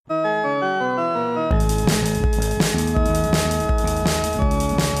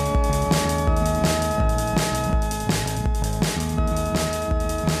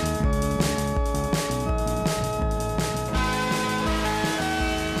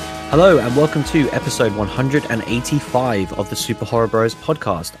Hello and welcome to episode 185 of the Super Horror Bros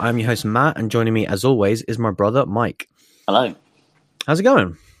podcast. I'm your host Matt, and joining me as always is my brother Mike. Hello. How's it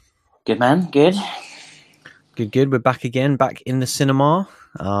going? Good, man. Good. Good. We're back again, back in the cinema.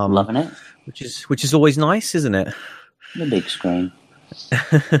 Loving it. Which is always nice, isn't it? The big screen.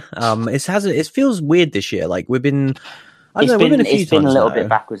 It feels weird this year. Like we've been. It's been a little bit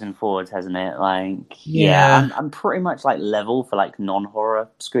backwards and forwards, hasn't it? Like, I'm pretty much like level for like non-horror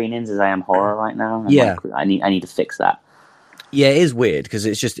screenings as I am horror right now. I need to fix that. Yeah, it is weird because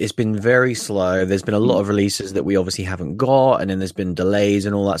it's been very slow. There's been a lot of releases that we obviously haven't got, and then there's been delays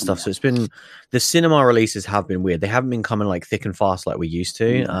and all that stuff. So it's been the cinema releases have been weird. They haven't been coming like thick and fast like we used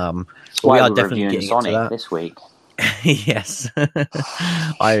to. That's why we are we're definitely reviewing getting Sonic into that this week. Yes.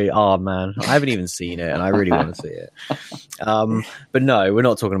 I haven't even seen it and I really want to see it. But no, we're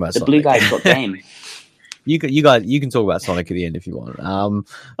not talking about The Sonic. blue guy's got game. You can talk about Sonic at the end if you want.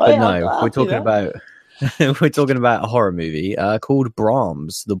 We're talking about we're talking about a horror movie called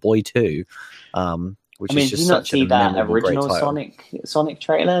Brahms, The Boy 2. Which is just did you not see that original Sonic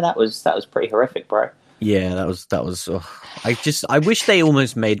trailer? That was pretty horrific, bro. Yeah, that was. I wish they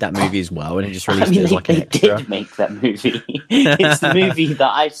almost made that movie as well, and it just released it as like an extra. They did make that movie. It's the movie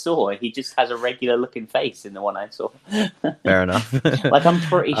that I saw. He just has a regular looking face in the one I saw. Fair enough. Like I'm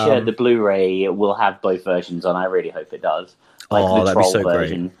pretty sure the Blu-ray will have both versions on. I really hope it does. Like the that'd troll be so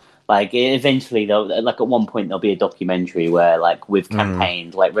version. great. Like eventually, at one point there'll be a documentary where, like, we've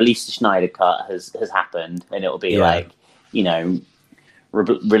campaigned, like, release the Schneider cut has happened, and it'll be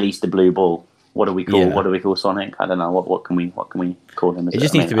release the blue ball. What do we call Sonic? I don't know. What can we call him? It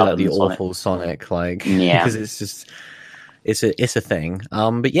just needs to be like the awful Sonic, like because it's just it's a thing.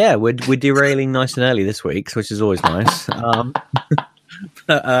 But yeah, we're derailing nice and early this week, which is always nice.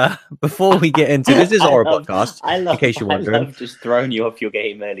 Before we get into this is a horror podcast. In case you're wondering, I love just throwing you off your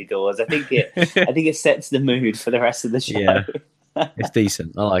game early doors. I think it sets the mood for the rest of the show. Yeah. It's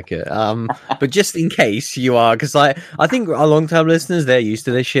decent. I like it. But just in case you are, because I think our long-term listeners, they're used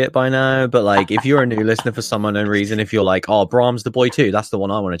to this shit by now. But like, if you're a new listener for some unknown reason, if you're like, oh, Brahms the Boy 2, that's the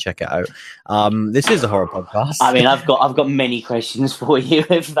one I want to check it out. This is a horror podcast. I mean, I've got many questions for you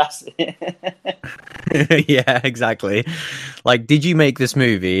if that's it. Yeah, exactly. Like, did you make this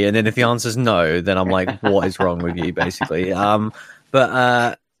movie? And then if the answer's no, then I'm like, what is wrong with you, basically?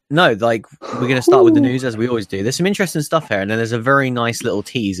 No, like, we're going to start with the news as we always do. There's some interesting stuff here, and then there's a very nice little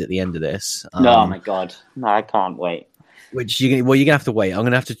tease at the end of this. Oh my god, no, I can't wait. Which you're going to have to wait. I'm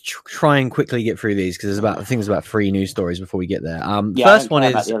going to have to try and quickly get through these because there's about 3 news stories before we get there. First one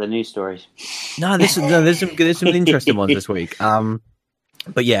is about the other news stories. There's some interesting ones this week.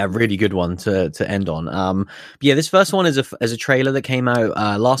 But yeah, a really good one to end on. This first one is a trailer that came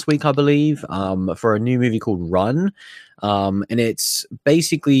out last week, I believe, for a new movie called Run. And it's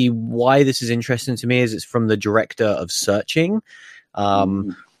basically why this is interesting to me is it's from the director of Searching.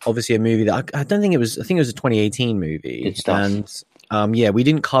 Obviously a movie that I think it was a 2018 movie. Good stuff. And we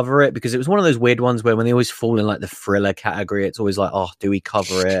didn't cover it because it was one of those weird ones where when they always fall in like the thriller category, it's always like, oh, do we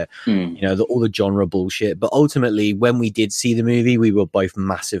cover it? All the genre bullshit. But ultimately, when we did see the movie, we were both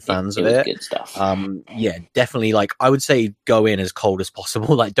massive fans of it. Good stuff. Definitely. Like, I would say go in as cold as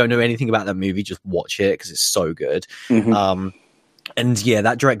possible. Like, don't know anything about that movie, just watch it because it's so good. And yeah,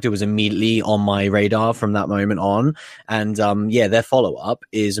 that director was immediately on my radar from that moment on. And their follow-up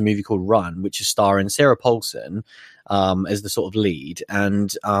is a movie called Run, which is starring Sarah Paulson as the sort of lead.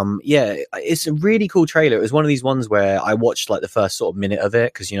 And it's a really cool trailer. It was one of these ones where I watched like the first sort of minute of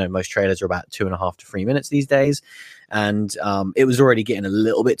it because, most trailers are about 2.5 to 3 minutes these days. And it was already getting a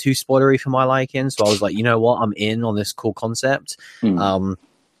little bit too spoilery for my liking. So I was like, you know what? I'm in on this cool concept.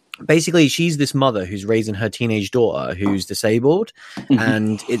 Basically, she's this mother who's raising her teenage daughter who's disabled.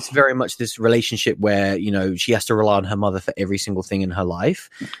 And it's very much this relationship where, she has to rely on her mother for every single thing in her life.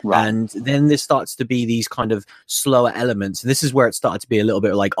 Right. And then there starts to be these kind of slower elements. And this is where it started to be a little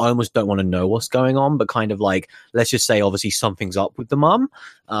bit like, I almost don't want to know what's going on, but kind of like, let's just say, obviously, something's up with the mum.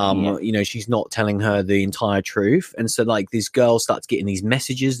 She's not telling her the entire truth. And so, like, this girl starts getting these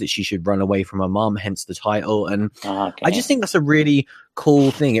messages that she should run away from her mum, hence the title. And I just think that's a really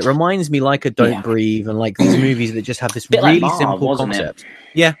cool thing. It reminds me like a Don't Breathe and like these movies that just have this really like Marv, simple concept.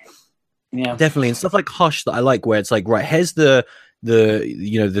 Yeah, definitely. And stuff like Hush that I like, where it's like, right, here's the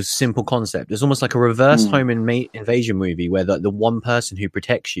simple concept. It's almost like a reverse home invasion movie where the one person who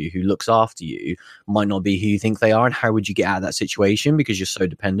protects you, who looks after you, might not be who you think they are, and how would you get out of that situation because you're so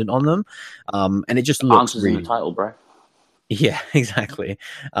dependent on them. And it just looks answers in the title, bro. Yeah, exactly.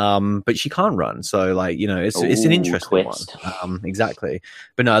 But she can't run, so like, you know, it's an interesting twist. One. Exactly.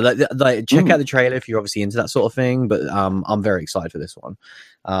 But no, like check out the trailer if you're obviously into that sort of thing. But I'm very excited for this one.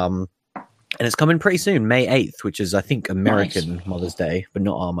 And it's coming pretty soon, May 8th, which is, I think, American Mother's Day, but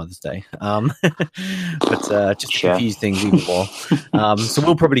not our Mother's Day. But just to confuse things even more. So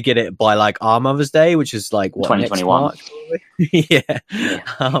we'll probably get it by, like, our Mother's Day, which is, like, what, 2021. Next March? Yeah.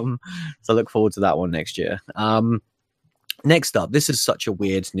 So I look forward to that one next year. Next up, this is such a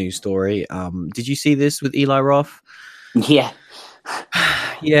weird news story. Did you see this with Eli Roth? Yeah.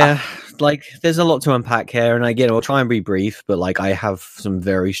 Yeah, like there's a lot to unpack here, and again, I'll try and be brief, but like I have some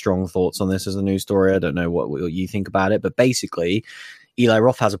very strong thoughts on this as a news story. I don't know what you think about it, but basically, Eli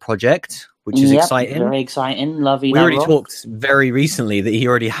Roth has a project, which is exciting. Very exciting. Love Eli We already Roth. talked very recently that he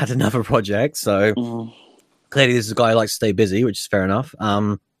already had another project, so clearly this is a guy who likes to stay busy, which is fair enough.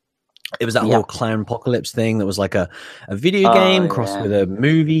 It was that whole Clown Apocalypse thing that was like a video game crossed with a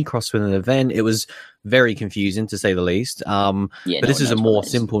movie, crossed with an event. It was very confusing, to say the least. But this is a more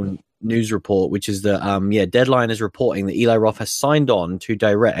simple news report, which is that, Deadline is reporting that Eli Roth has signed on to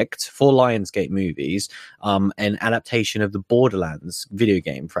direct for Lionsgate Movies an adaptation of the Borderlands video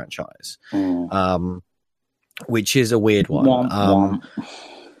game franchise, which is a weird one.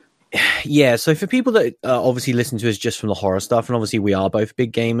 Yeah, so for people that obviously listen to us just from the horror stuff, and obviously we are both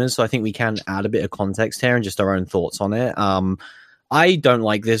big gamers, so I think we can add a bit of context here and just our own thoughts on it. I don't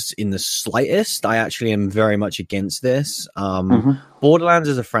like this in the slightest. I actually am very much against this. Borderlands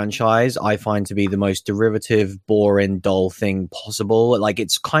as a franchise, I find to be the most derivative, boring, dull thing possible. Like,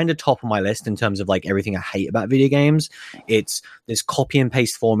 it's kind of top of my list in terms of like everything I hate about video games. It's this copy and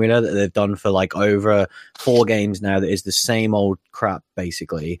paste formula that they've done for like over 4 games now that is the same old crap,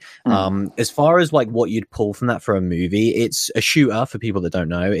 basically. As far as like what you'd pull from that for a movie, it's a shooter for people that don't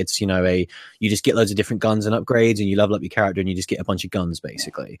know. It's, you know, you just get loads of different guns and upgrades, and you level up your character, and you just get a bunch of guns,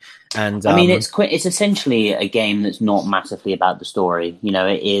 basically. And I mean, it's essentially a game that's not massively about the story. You know,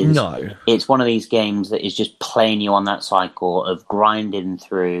 it is. No, it's one of these games that is just playing you on that cycle of grinding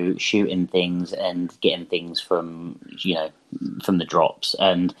through, shooting things, and getting things from the drops.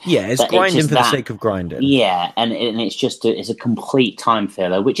 And it's grinding for the sake of grinding. Yeah, and it's just it's a complete time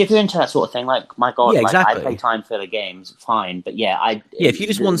filler. Which, if you're into that sort of thing, like, my God, exactly. I play time filler games, fine. But if you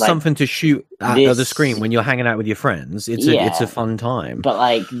just want something to shoot at the screen when you're hanging out with your friends, it's a fun time. But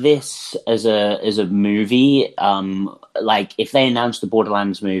like this as a movie, like if they announced the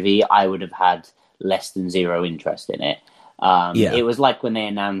Borderlands movie, I would have had less than zero interest in it. It was like when they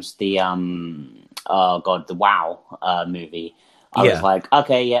announced the the WoW movie. I was like,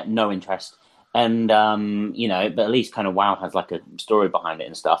 okay, no interest. And but at least kind of WoW has like a story behind it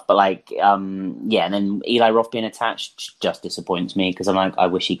and stuff. But like, and then Eli Roth being attached just disappoints me, because I'm like, I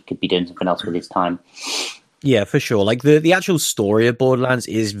wish he could be doing something else with his time. Yeah, for sure. Like the actual story of Borderlands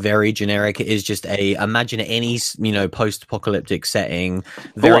is very generic. It is just imagine any, post-apocalyptic setting,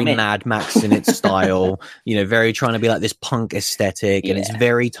 very Mad Max in its style, very trying to be like this punk aesthetic, and it's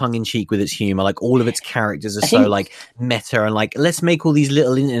very tongue-in-cheek with its humor. Like all of its characters are so like meta, and like, let's make all these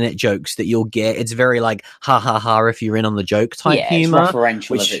little internet jokes that you'll get. It's very like ha ha ha if you're in on the joke type humor. It's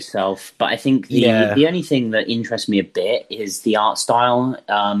referential of itself. But I think the only thing that interests me a bit is the art style.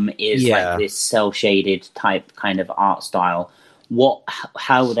 Like this cel-shaded type kind of art style.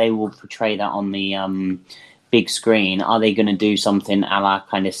 How they will portray that on the big screen? Are they going to do something a la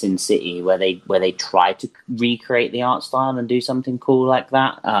kind of Sin City, where they try to recreate the art style and do something cool like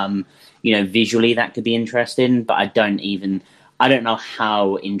that? Visually that could be interesting, but I don't know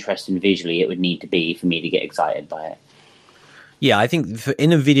how interesting visually it would need to be for me to get excited by it. Yeah, I think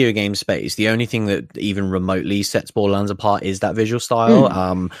in a video game space, the only thing that even remotely sets Borderlands apart is that visual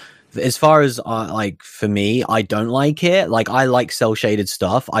style. As far as for me, I don't like it. Like, I like cel shaded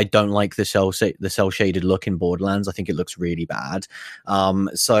stuff. I don't like the cel shaded look in Borderlands. I think it looks really bad. But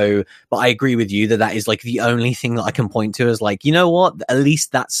I agree with you that is like the only thing that I can point to as like, you know what? At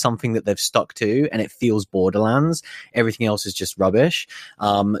least that's something that they've stuck to, and it feels Borderlands. Everything else is just rubbish.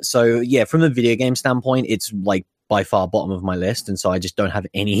 From the video game standpoint, it's like by far bottom of my list, and so I just don't have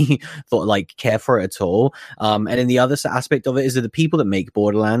any care for it at all. And then the other aspect of it is that the people that make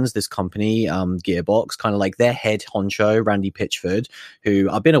Borderlands, this company, Gearbox, kind of like their head honcho, Randy Pitchford, who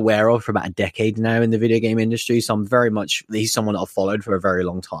I've been aware of for about a decade now in the video game industry, so he's someone that I've followed for a very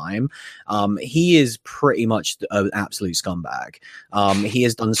long time. He is pretty much an absolute scumbag. He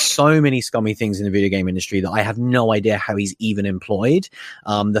has done so many scummy things in the video game industry that I have no idea how he's even employed.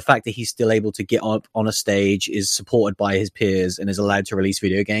 The fact that he's still able to get up on a stage is supported by his peers and is allowed to release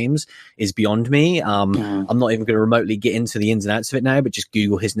video games is beyond me. I'm not even going to remotely get into the ins and outs of it now, but just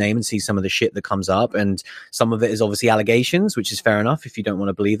Google his name and see some of the shit that comes up. And some of it is obviously allegations, which is fair enough if you don't want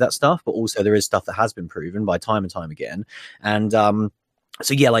to believe that stuff. But also there is stuff that has been proven by time and time again. And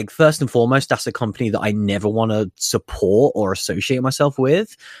so yeah, like first and foremost, that's a company that I never want to support or associate myself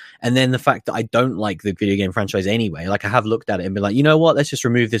with. And then the fact that I don't like the video game franchise anyway, like I have looked at it and been like, you know what, let's just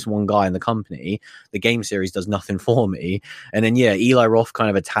remove this one guy in the company. The game series does nothing for me. And then yeah, Eli Roth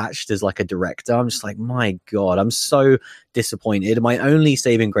kind of attached as like a director. I'm just like, my God, I'm so disappointed. My only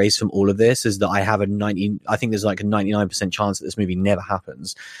saving grace from all of this is that I have I think there's like a 99% chance that this movie never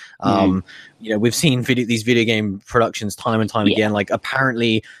happens. You know, we've seen these video game productions time and time again. Like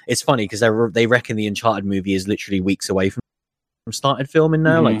apparently it's funny because they reckon the Uncharted movie is literally weeks away from started filming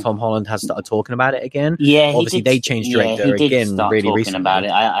now. Like Tom Holland has started talking about it again. Yeah, obviously they changed director again really recently. About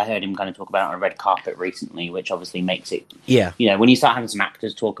it. I heard him kind of talk about it on a red carpet recently, which obviously makes it. Yeah, you know, when you start having some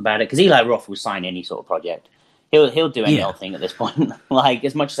actors talk about it, because Eli Roth will sign any sort of project. He'll do any old thing at this point. Like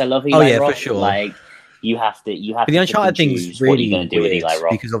as much as I love Eli Roth, for sure. Like you have to. But the Uncharted thing's really what you're going to do with Eli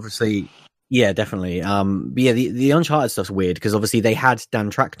Roth, because obviously. Yeah, definitely. But yeah, the Uncharted stuff's weird because obviously they had Dan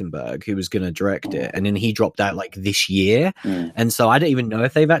Trachtenberg who was going to direct it, and then he dropped out like this year, and so I don't even know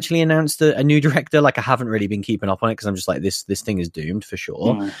if they've actually announced a new director. Like I haven't really been keeping up on it because I'm just like this thing is doomed for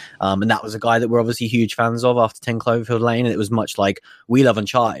sure. And that was a guy that we're obviously huge fans of after 10 Cloverfield Lane, and it was much like we love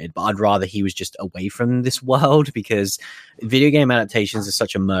Uncharted, but I'd rather he was just away from this world because video game adaptations is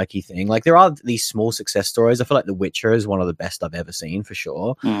such a murky thing. Like there are these small success stories. I feel like The Witcher is one of the best I've ever seen for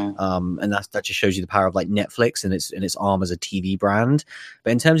sure, and that just shows you the power of like Netflix and its arm as a TV brand.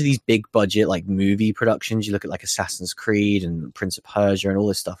 But in terms of these big budget like movie productions, you look at like Assassin's Creed and Prince of Persia and all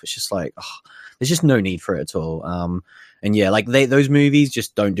this stuff. It's just like there's just no need for it at all. And yeah, like those movies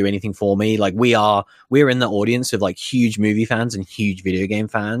just don't do anything for me. Like we're in the audience of like huge movie fans and huge video game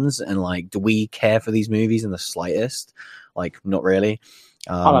fans, and like do we care for these movies in the slightest? Like not really.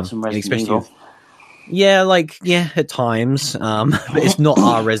 I'll have some Resident Evil. Yeah, at times. But it's not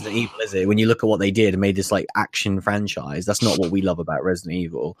our Resident Evil, is it? When you look at what they did and made this like action franchise, that's not what we love about Resident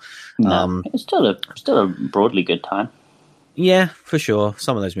Evil. No, it's still a broadly good time. Yeah, for sure.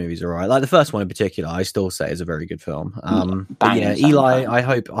 Some of those movies are right. Like the first one in particular, I still say is a very good film. But yeah, Eli, I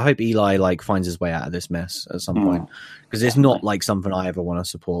hope Eli like finds his way out of this mess at some point, because it's not like something I ever want to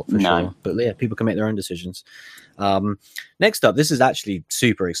support for sure. But yeah, people can make their own decisions. Next up, this is actually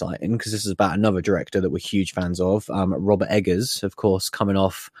super exciting because this is about another director that we're huge fans of. Robert Eggers, of course, coming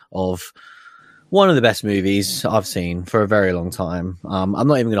off of one of the best movies I've seen for a very long time. I'm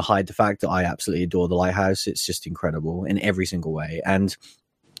not even going to hide the fact that I absolutely adore The Lighthouse. It's just incredible in every single way. And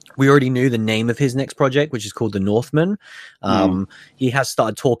we already knew the name of his next project, which is called The Northman. He has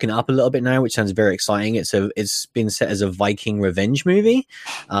started talking up a little bit now, which sounds very exciting. It's been set as a Viking revenge movie.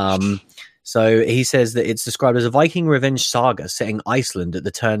 So he says that it's described as a Viking revenge saga set in Iceland at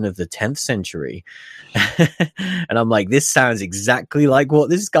the turn of the 10th century. And I'm like, this sounds exactly like what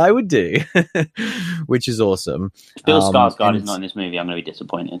this guy would do, which is awesome. Bill Skarsgård is not in this movie. I'm going to be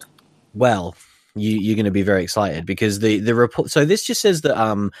disappointed. Well, you're going to be very excited because the report. So this just says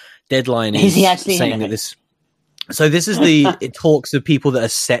that Deadline is he actually saying that this. So this is it talks of people that are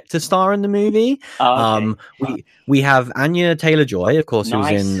set to star in the movie. Oh, okay. We have Anya Taylor-Joy, of course, who's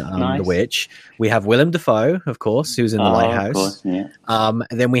in The Witch. We have Willem Dafoe, of course, who's in The Lighthouse. Of course, yeah.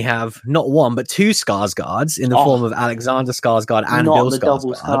 And then we have not one but two Skarsgårds in the form of Alexander Skarsgård and Bill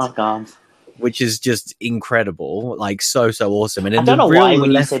Skarsgård, which is just incredible, like so awesome. And I don't know why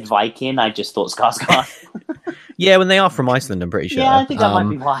when you said Viking, I just thought Skarsgård. Yeah, when they are from Iceland, I'm pretty sure. Yeah, I think that might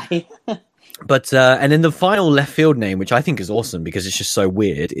be why. But and then the final left field name, which I think is awesome because it's just so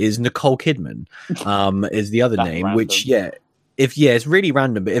weird, is Nicole Kidman. Is the other name, random. Which it's really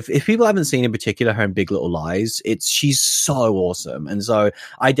random. But if people haven't seen in particular her in Big Little Lies, she's so awesome, and so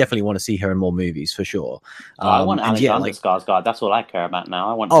I definitely want to see her in more movies for sure. I want Alexander Skarsgård. That's all I care about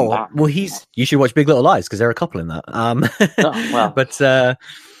now. I want. You should watch Big Little Lies because they're a couple in that. But.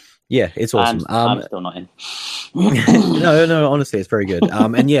 Yeah, it's awesome. I'm still not in. No, honestly, it's very good.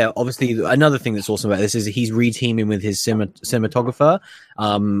 And yeah, obviously, another thing that's awesome about this is he's re-teaming with his cinematographer,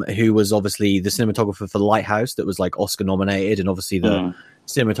 who was obviously the cinematographer for The Lighthouse that was like Oscar nominated, and obviously the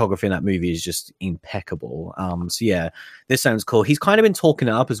cinematography in that movie is just impeccable. So yeah, this sounds cool. He's kind of been talking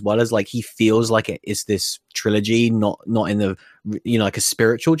it up as well as like he feels like it is this trilogy, not in the like a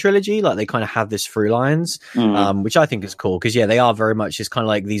spiritual trilogy. Like they kind of have this through lines, which I think is cool because yeah, they are very much. It's kind of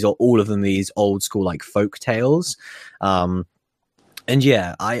like these are all of them these old school like folk tales. And And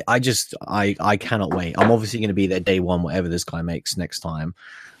yeah, I cannot wait. I'm obviously going to be there day one, whatever this guy makes next time.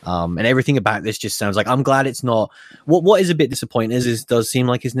 And everything about this just sounds like, I'm glad it's not. What is a bit disappointing is it does seem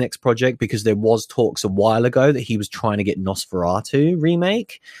like his next project, because there was talks a while ago that he was trying to get Nosferatu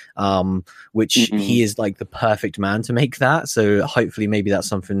remake, which he is like the perfect man to make that. So hopefully maybe that's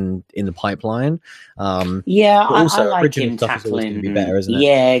something in the pipeline. Yeah, I like him tackling. Be better, isn't it?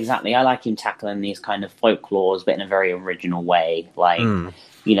 Yeah, exactly. I like him tackling these kind of folklores, but in a very original way. Like,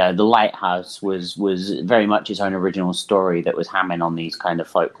 you know, The Lighthouse was very much his own original story that was hammering on these kind of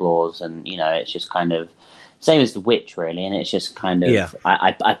folklores, and you know, it's just kind of same as The Witch, really. And it's just kind of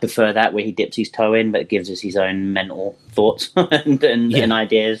I prefer that, where he dips his toe in, but gives us his own mental thoughts and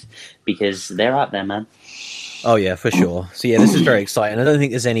ideas, because they're out there, man. Oh yeah, for sure. So yeah, this is very exciting. I don't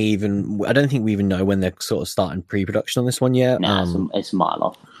think we even know when they're sort of starting pre-production on this one yet. No, it's a mile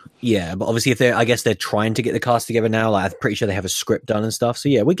off. Yeah, but obviously I guess they're trying to get the cast together now. Like, I'm pretty sure they have a script done and stuff. So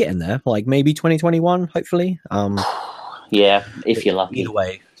yeah, we're getting there. Like maybe 2021, hopefully. Yeah, if you're lucky. Either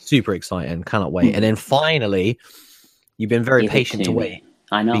way, super exciting. Cannot wait. And then finally, you've been very patient to wait.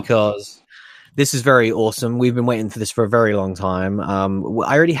 I know. Because this is very awesome. We've been waiting for this for a very long time.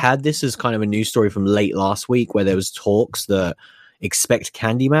 I already had this as kind of a news story from late last week, where there was talks that expect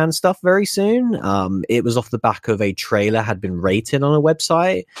Candyman stuff very soon. It was off the back of a trailer had been rated on a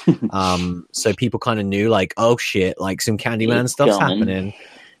website. So people kind of knew, like, oh shit, like some Candyman stuff's happening.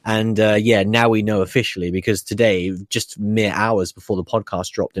 And yeah, now we know officially, because today, just mere hours before the podcast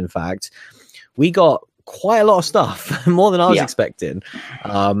dropped, in fact, we got quite a lot of stuff, more than I was expecting.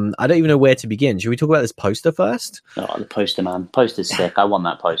 I don't even know where to begin. Should we talk about this poster first? Oh, the poster, man. Poster's sick. I want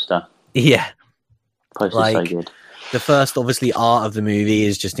that poster. Yeah. Poster's so good. The first, obviously, art of the movie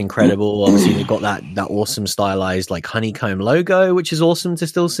is just incredible. Obviously, they've got that awesome stylized, like, honeycomb logo, which is awesome to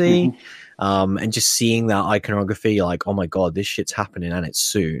still see. And just seeing that iconography, you're like, oh my God, this shit's happening, and it's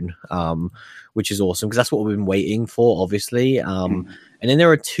soon, which is awesome, because that's what we've been waiting for, obviously. And then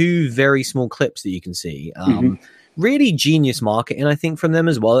there are two very small clips that you can see. Really genius marketing, I think, from them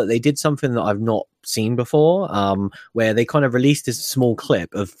as well. That they did something that I've not seen before, where they kind of released this small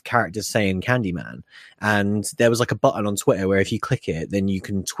clip of characters saying Candyman, and there was like a button on Twitter where if you click it, then you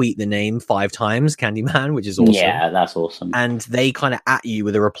can tweet the name 5 times, Candyman, which is awesome. Yeah, that's awesome. And they kind of at you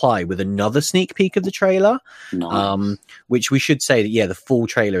with a reply with another sneak peek of the trailer, nice. Which we should say that, yeah, the full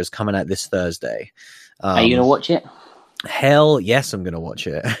trailer is coming out this Thursday. Are you gonna watch it? Hell yes, I'm gonna watch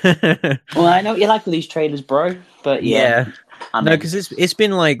it. Well, I know what you like with these trailers, bro, but yeah. No, because it's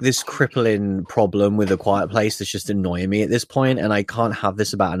been like this crippling problem with A Quiet Place that's just annoying me at this point, and I can't have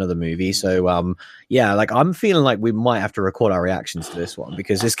this about another movie. So yeah, like I'm feeling like we might have to record our reactions to this one,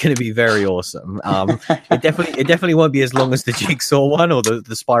 because it's going to be very awesome. It definitely won't be as long as the Jigsaw one or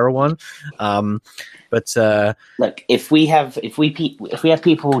the Spiral one. But look, if we have people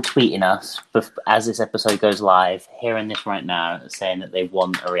tweeting us as this episode goes live, hearing this right now, saying that they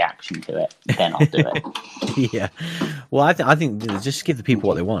want a reaction to it, then I'll do it. Yeah, well, I think just give the people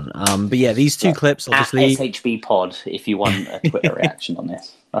what they want. But yeah, these two clips, obviously, at SHB Pod, if you want a Twitter reaction on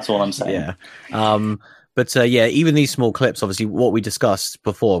this, that's all I'm saying. Yeah. But yeah, even these small clips, obviously, what we discussed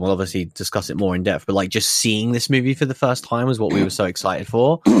before, we'll obviously discuss it more in depth, but like just seeing this movie for the first time was what we were so excited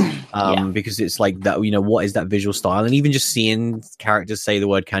for. Because it's like that, you know, what is that visual style? And even just seeing characters say the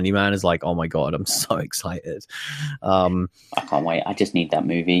word Candyman is like, oh my God, I'm so excited. I can't wait. I just need that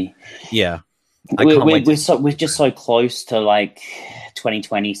movie. Yeah. We're just so close to like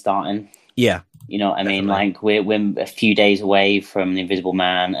 2020 starting. Yeah. You know what I mean? Like we're a few days away from The Invisible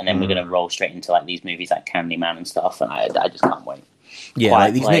Man, and then we're going to roll straight into like these movies like Candyman and stuff. And I just can't wait. Yeah,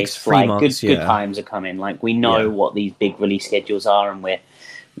 like these next 3 months, good times are coming. Like we know what these big release schedules are, and we're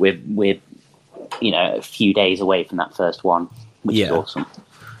you know, a few days away from that first one, which is awesome.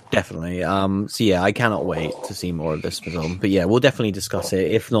 Definitely. So yeah, I cannot wait to see more of this film. But yeah, we'll definitely discuss it.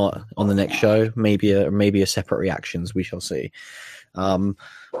 If not on the next show, maybe a separate reactions. We shall see.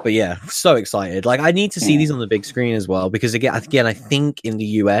 But yeah, so excited. Like I need to see these on the big screen as well, because again, I think in the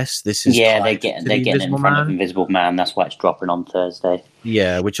US this is they're getting in front of Invisible Man. That's why it's dropping on Thursday.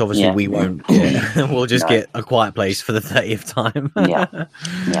 Yeah, which obviously we won't get. We'll just get A Quiet Place for the 30th time.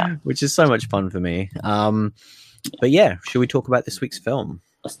 yeah, which is so much fun for me. But yeah, should we talk about this week's film?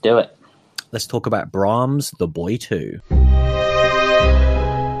 Let's do it. Let's talk about Brahms' The Boy 2.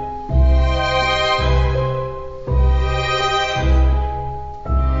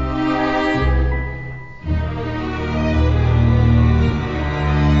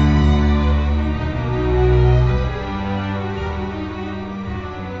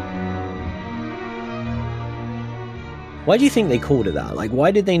 Why do you think they called it that? Like,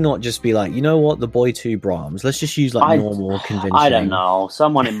 why did they not just be like, you know what, The Boy 2 Brahms? Let's just use like normal convention. I don't know.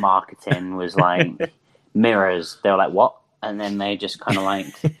 Someone in marketing was like, mirrors. They were like, what? And then they just kind of like,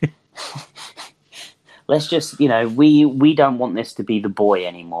 let's just, we don't want this to be The Boy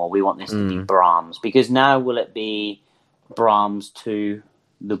anymore. We want this to be Brahms. Because now will it be Brahms 2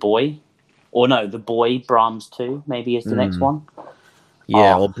 The Boy? Or no, The Boy Brahms 2 maybe is the next one.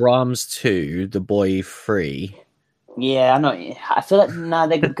 Yeah, or Brahms 2, The Boy 3. Yeah, I know. I feel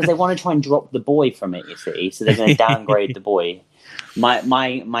like because they want to try and drop The Boy from it, you see, so they're going to downgrade The Boy.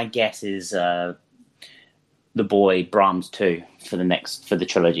 My guess is The Boy Brahms 2 for the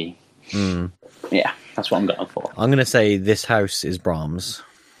trilogy. Yeah, that's what I'm going for. I'm going to say This House is Brahms.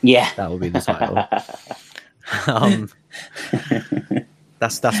 Yeah, that will be the title.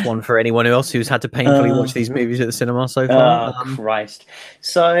 That's one for anyone else who's had to painfully watch these movies at the cinema so far. Oh, Christ.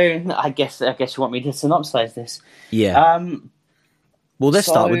 So, I guess you want me to synopsize this. Yeah. Well, let's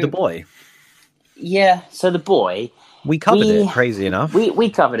start with The Boy. Yeah, so The Boy... We covered it, crazy enough.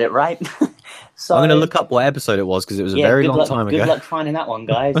 We covered it, right? So, I'm going to look up what episode it was, because it was a very long time ago. Good luck finding that one,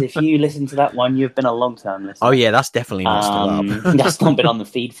 guys. If you listen to that one, you've been a long-term listener. Oh, yeah, that's definitely not still up. That's not been on the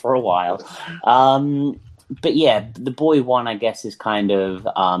feed for a while. But yeah, The Boy 1, I guess, is kind of...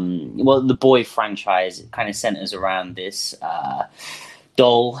 the Boy franchise kind of centers around this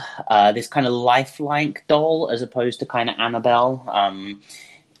doll, this kind of lifelike doll, as opposed to kind of Annabelle.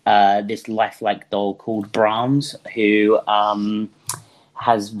 This lifelike doll called Brahms, who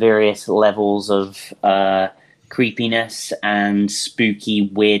has various levels of creepiness and spooky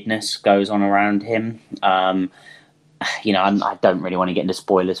weirdness goes on around him. I don't really want to get into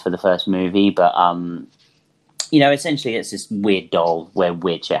spoilers for the first movie, but... essentially it's this weird doll where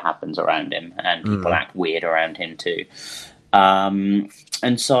weird shit happens around him and people act weird around him too.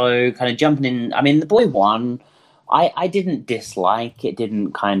 And so kind of jumping in, I mean, The Boy 1, I didn't dislike. It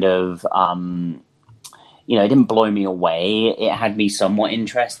didn't kind of, it didn't blow me away. It had me somewhat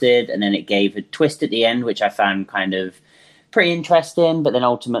interested, and then it gave a twist at the end, which I found kind of pretty interesting, but then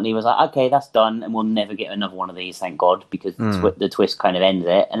ultimately was like, okay, that's done, and we'll never get another one of these, thank God, because the twist kind of ends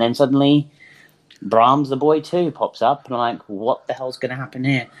it. And then suddenly... Brahms The Boy 2 pops up, and I'm like, what the hell's going to happen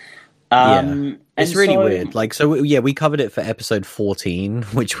here? It's really weird. We covered it for episode 14,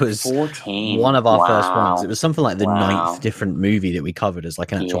 which was 14. One of our first ones. It was something like the 9th different movie that we covered as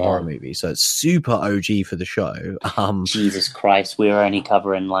like an actual horror movie. So it's super OG for the show. Jesus Christ, we were only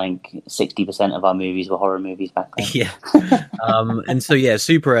covering like 60% of our movies were horror movies back then. Yeah. And so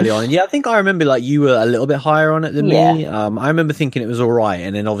super early on. And I think I remember like you were a little bit higher on it than me. I remember thinking it was all right,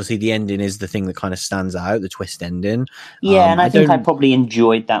 and then obviously the ending is the thing that kind of stands out, the twist ending. Yeah, and I think I probably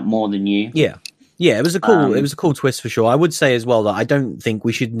enjoyed that more than you. Yeah, it was a cool twist for sure. I would say as well that I don't think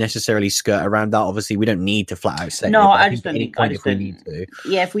we should necessarily skirt around that. Obviously, we don't need to flat out say. No, it, I just don't think. If we need to.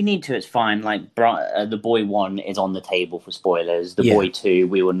 Yeah, if we need to, it's fine. Like The Boy 1 is on the table for spoilers. The Boy 2,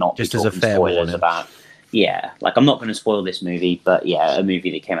 we will not just be as talking a fair spoilers warning. about. Yeah, like I'm not going to spoil this movie, but yeah, a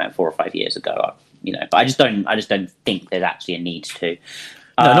movie that came out 4 or 5 years ago. But I just don't think there's actually a need to.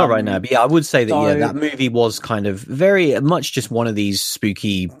 No, not right now. But I would say that that movie was kind of very much just one of these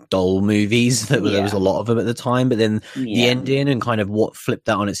spooky doll movies. There was a lot of them at the time, but then the ending and kind of what flipped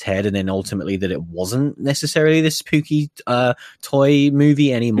that on its head, and then ultimately that it wasn't necessarily this spooky toy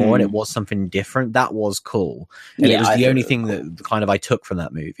movie anymore, and it was something different. That was cool, and it was the only thing that kind of I took from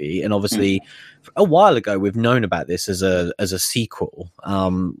that movie. And obviously, a while ago, we've known about this as a sequel.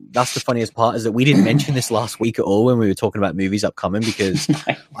 That's the funniest part, is that we didn't mention this last week at all when we were talking about movies upcoming, because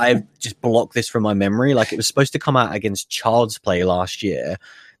I've just blocked this from my memory. Like, it was supposed to come out against Child's Play last year.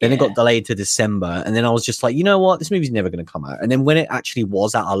 Then it got delayed to December. And then I was just like, you know what? This movie's never going to come out. And then when it actually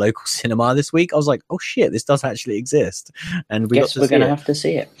was at our local cinema this week, I was like, oh shit, this does actually exist. And we're going to have to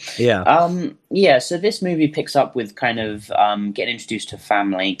see it. Yeah. So this movie picks up with kind of getting introduced to a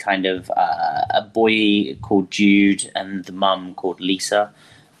family, kind of a boy called Jude and the mum called Lisa.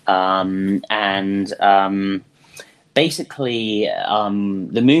 Basically,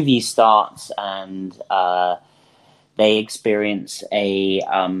 the movie starts and they experience a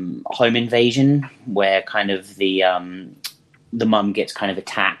home invasion where kind of the mum gets kind of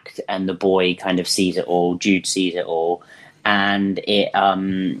attacked, and the boy kind of sees it all. Jude sees it all, and it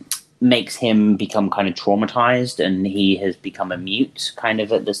makes him become kind of traumatized, and he has become a mute kind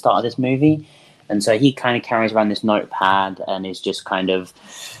of at the start of this movie. And so he kind of carries around this notepad and is just kind of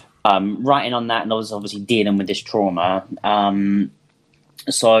writing on that, and obviously dealing with this trauma.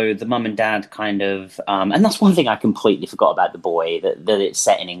 So the mum and dad kind of, and that's one thing I completely forgot about The Boy, that it's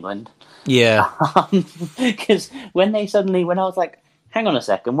set in England. Yeah. Because when I was like, hang on a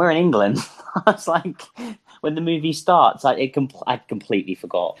second, we're in England. I was like, when the movie starts. I completely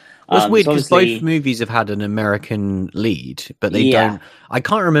forgot. Well, it's weird because both movies have had an American lead, but they don't. I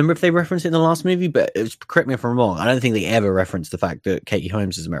can't remember if they referenced it in the last movie, but correct me if I'm wrong. I don't think they ever referenced the fact that Katie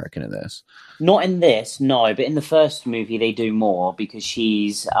Holmes is American in this. Not in this, no. But in the first movie, they do more because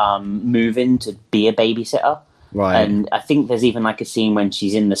she's moving to be a babysitter. Right. And I think there's even like a scene when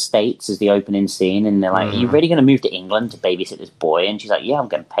she's in the States as the opening scene, and they're like, "Are you really going to move to England to babysit this boy?" And she's like, "Yeah, I'm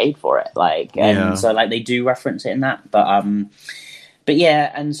getting paid for it." So like they do reference it in that, but yeah,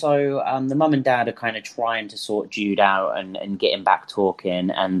 and so the mum and dad are kind of trying to sort Jude out and get him back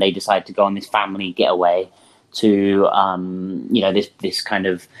talking, and they decide to go on this family getaway to this kind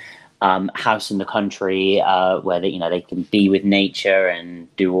of house in the country where they can be with nature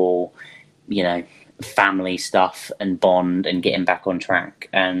and do all family stuff and bond and get him back on track.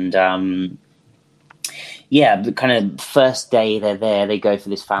 And the kind of first day they're there, they go for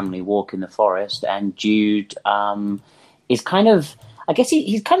this family walk in the forest, and Jude is kind of, I guess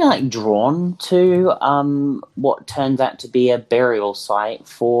he's kind of like drawn to what turns out to be a burial site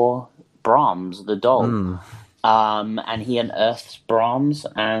for Brahms, the doll. And he unearths Brahms,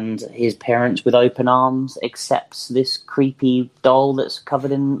 and his parents, with open arms, accepts this creepy doll that's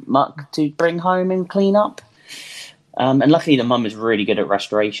covered in muck to bring home and clean up. And luckily the mum is really good at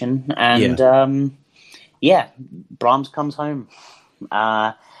restoration. And Brahms comes home.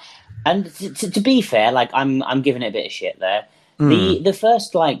 And to be fair, like I'm giving it a bit of shit there. The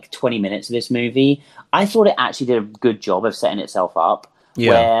first 20 minutes of this movie, I thought it actually did a good job of setting itself up.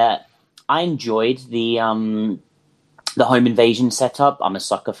 Where I enjoyed the home invasion setup. I'm a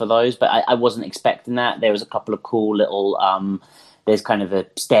sucker for those, but I wasn't expecting that. There was a couple of cool little. There's kind of a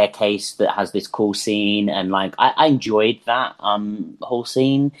staircase that has this cool scene, and I enjoyed that whole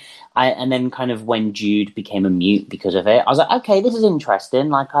scene. And then kind of when Jude became a mute because of it, I was like, okay, this is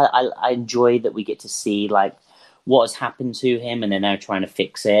interesting. I enjoyed that we get to see what has happened to him, and they're now trying to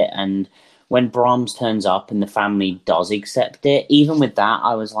fix it. And when Brahms turns up and the family does accept it, even with that,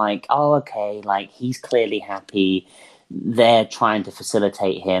 I was like, oh, okay, he's clearly happy. They're trying to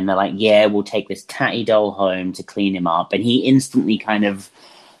facilitate him. They're like, yeah, we'll take this tatty doll home to clean him up. And he instantly kind of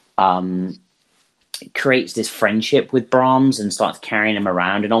creates this friendship with Brahms and starts carrying him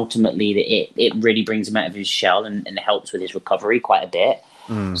around. And ultimately, it really brings him out of his shell and helps with his recovery quite a bit.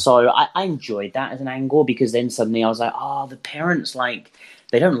 So I enjoyed that as an angle, because then suddenly I was like, oh, the parents,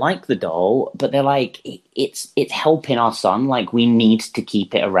 they don't like the doll, but they're like, it's helping our son. We need to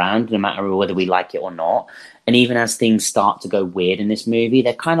keep it around no matter whether we like it or not. And even as things start to go weird in this movie,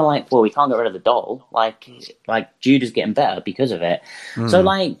 they're kind of like, well, we can't get rid of the doll. Jude is getting better because of it. So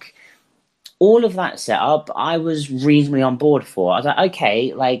all of that setup, I was reasonably on board for. I was like,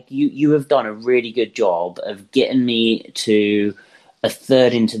 okay, you have done a really good job of getting me to a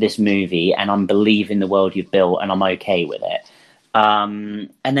third into this movie, and I'm believing the world you've built, and I'm okay with it.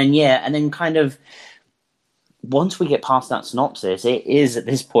 And then kind of once we get past that synopsis, it is at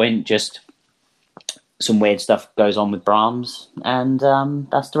this point just some weird stuff goes on with Brahms, and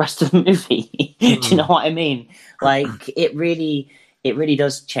that's the rest of the movie. Do you know what I mean? It really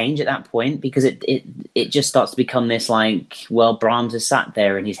does change at that point, because it just starts to become this Brahms is sat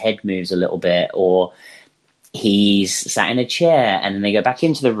there and his head moves a little bit, or he's sat in a chair and then they go back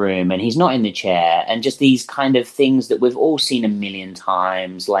into the room and he's not in the chair, and just these kind of things that we've all seen a million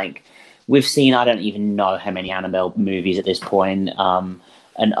times. We've seen, I don't even know how many Annabelle movies at this point,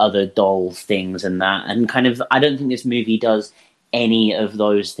 and other doll things and that. And kind of, I don't think this movie does any of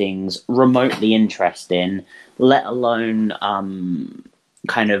those things remotely interesting, let alone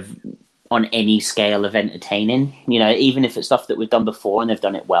kind of on any scale of entertaining. Even if it's stuff that we've done before and they've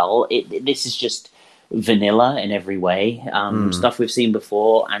done it well, this is just vanilla in every way. Stuff we've seen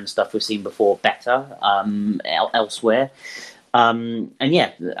before, and stuff we've seen before better elsewhere. And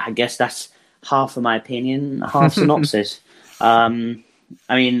yeah, I guess that's half of my opinion, half synopsis.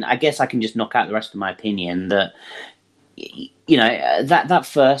 I mean, I guess I can just knock out the rest of my opinion that, that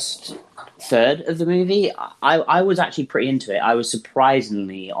first third of the movie, I was actually pretty into it. I was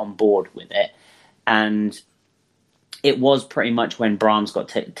surprisingly on board with it. And it was pretty much when Brahms got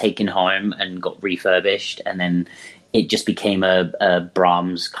taken home and got refurbished, and then it just became a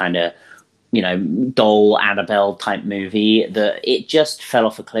Brahms kind of, doll Annabelle type movie, that it just fell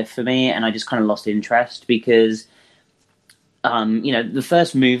off a cliff for me, and I just kind of lost interest because, the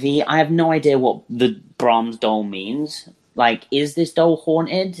first movie, I have no idea what the Brahms doll means. Is this doll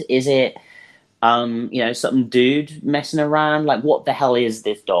haunted? Is it, some dude messing around? What the hell is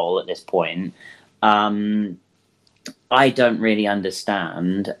this doll at this point? I don't really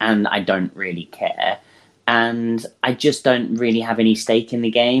understand, and I don't really care. And I just don't really have any stake in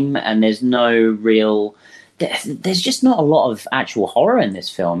the game, and there's no real there's just not a lot of actual horror in this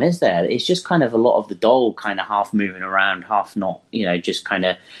film, is there? It's just kind of a lot of the doll kind of half moving around, half not, just kind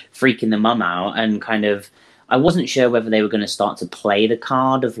of freaking the mum out, and kind of, I wasn't sure whether they were going to start to play the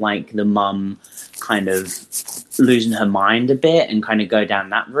card of like the mum kind of losing her mind a bit and kind of go down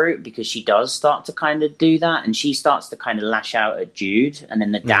that route, because she does start to kind of do that, and she starts to kind of lash out at Jude, and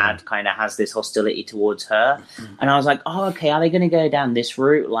then the dad kind of has this hostility towards her. And I was like, oh, okay, are they going to go down this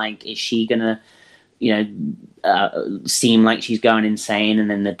route? Like, is she going to, seem like she's going insane, and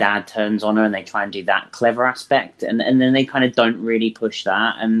then the dad turns on her and they try and do that clever aspect, and then they kind of don't really push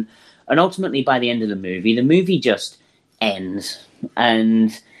that, and ultimately by the end of the movie just ends,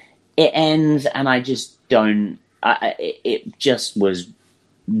 and I just don't, it just was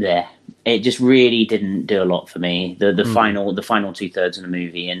there. It just really didn't do a lot for me, the final 2/3 of the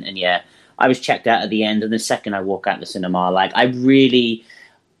movie, and yeah, I was checked out at the end, and the second I walk out the cinema, like,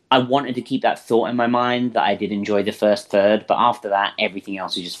 I wanted to keep that thought in my mind that I did enjoy the first third, but after that, everything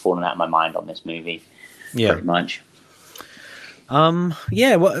else has just fallen out of my mind on this movie. Yeah, pretty much.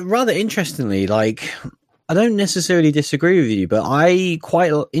 Yeah. Well, rather interestingly, like, I don't necessarily disagree with you, but I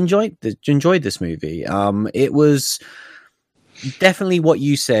quite enjoyed this movie. It was definitely what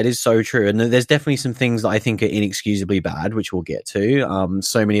you said is so true, and there's definitely some things that I think are inexcusably bad, which we'll get to.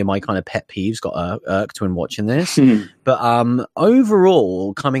 So many of my kind of pet peeves got irked when watching this, but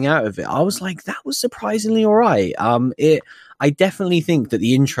overall, coming out of it, I was like, that was surprisingly all right. I definitely think that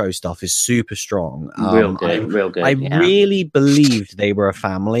the intro stuff is super strong. Real good. I really believed they were a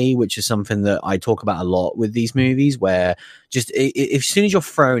family, which is something that I talk about a lot with these movies, where just as soon as you're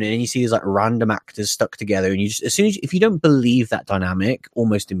thrown in and you see these like random actors stuck together, and if you don't believe that dynamic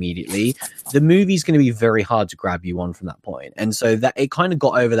almost immediately, the movie's going to be very hard to grab you on from that point. And so that it kind of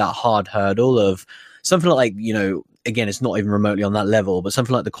got over that hard hurdle of something like, again, it's not even remotely on that level, but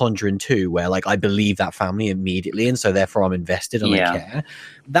something like The Conjuring 2, where like I believe that family immediately, and so therefore I'm invested and I care.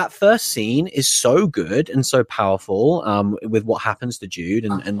 That first scene is so good and so powerful, with what happens to Jude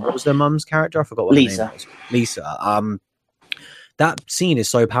and what was their mum's character? I forgot what her name was. Lisa. That scene is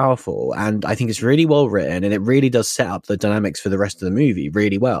so powerful, and I think it's really well written, and it really does set up the dynamics for the rest of the movie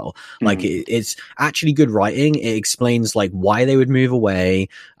really well. Like it's actually good writing. It explains like why they would move away.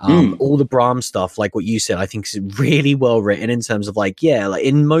 All the Bram stuff, like what you said, I think is really well written in terms of like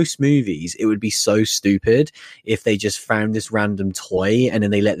in most movies, it would be so stupid if they just found this random toy and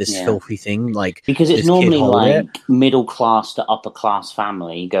then they let this filthy thing because it's normally like middle class to upper class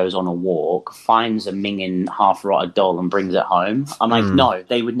family goes on a walk, finds a minging half rotted doll and brings it home. I'm like, no,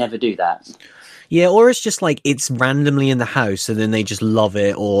 they would never do that. Yeah, or it's just like it's randomly in the house and then they just love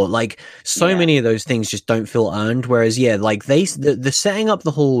it, or like many of those things just don't feel earned. Whereas, like the setting up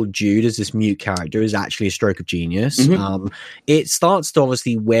the whole Jude as this mute character is actually a stroke of genius. It starts to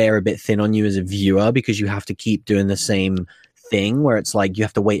obviously wear a bit thin on you as a viewer because you have to keep doing the same thing where it's like you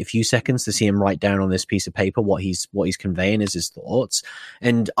have to wait a few seconds to see him write down on this piece of paper what he's conveying as his thoughts.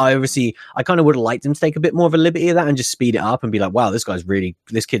 And I kind of would have liked him to take a bit more of a liberty of that and just speed it up and be like, wow, this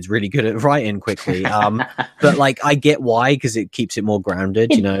kid's really good at writing quickly. But like I get why, because it keeps it more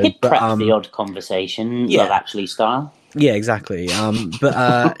grounded, It preps the odd conversation, Love Actually style. Yeah, exactly.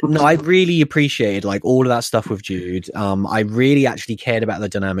 But no, I really appreciated like all of that stuff with Jude. I really actually cared about the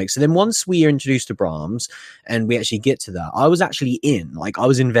dynamics. So then once we are introduced to Brahms and we actually get to that, I was actually I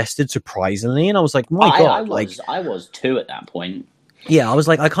was invested surprisingly, and I was like, my God, I was too at that point. Yeah, I was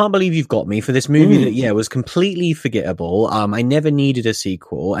like, I can't believe you've got me for this movie that, was completely forgettable. I never needed a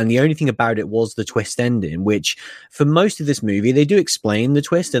sequel. And the only thing about it was the twist ending, which for most of this movie, they do explain the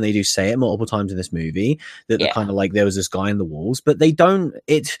twist and they do say it multiple times in this movie that they're kind of like, there was this guy in the walls, but they don't,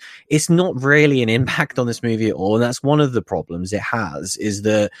 it's not really an impact on this movie at all. And that's one of the problems it has, is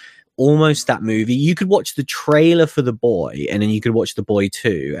that almost that movie, you could watch the trailer for The Boy and then you could watch The Boy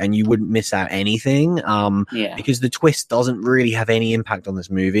 2 and you wouldn't miss out anything, because the twist doesn't really have any impact on this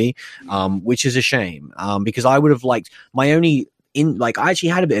movie, which is a shame, because I would have liked I actually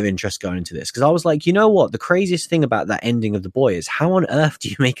had a bit of interest going into this because I was like, you know what, the craziest thing about that ending of The Boy is how on earth do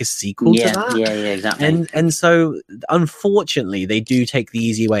you make a sequel to that? Yeah, exactly. And so unfortunately they do take the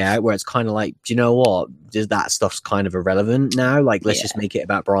easy way out where it's kind of like, do you know what, that stuff's kind of irrelevant now, like let's just make it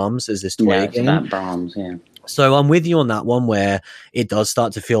about Brahms as this toy again. It's about Brahms, So I'm with you on that one, where it does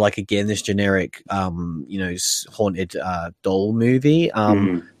start to feel like, again, this generic, haunted doll movie.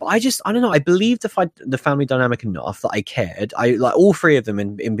 But I don't know. I believed the family dynamic enough that I cared. I like all three of them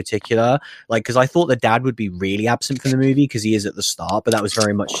in particular, like, because I thought the dad would be really absent from the movie because he is at the start, but that was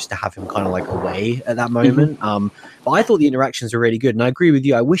very much just to have him kind of like away at that moment. But I thought the interactions were really good, and I agree with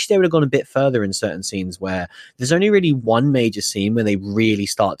you. I wish they would have gone a bit further in certain scenes where there's only really one major scene when they really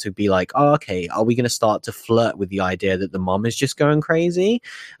start to be like, oh, okay, are we going to start to flirt with the idea that the mom is just going crazy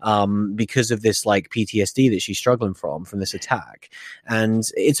because of this like PTSD that she's struggling from this attack? And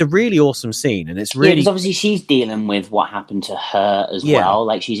it's a really awesome scene, and it's really, because obviously she's dealing with what happened to her as well.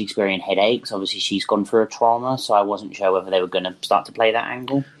 Like, she's experiencing headaches. Obviously she's gone through a trauma, so I wasn't sure whether they were going to start to play that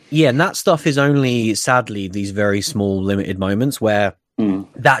angle. Yeah, and that stuff is only, sadly, these very small, limited moments where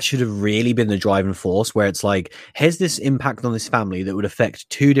that should have really been the driving force, where it's like, here's this impact on this family that would affect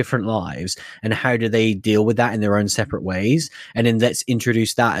two different lives, and how do they deal with that in their own separate ways? And then let's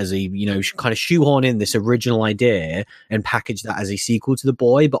introduce that as a, you know, kind of shoehorn in this original idea and package that as a sequel to The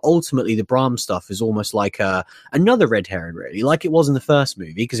Boy. But ultimately, the Bram stuff is almost like another red herring, really, like it was in the first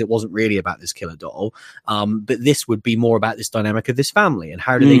movie, because it wasn't really about this killer doll. But this would be more about this dynamic of this family and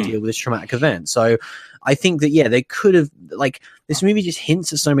how do they deal with this traumatic event. So I think that, yeah, they could have, like, this movie just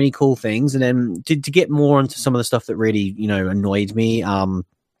hints at so many cool things. And then to get more onto some of the stuff that really, you know, annoyed me,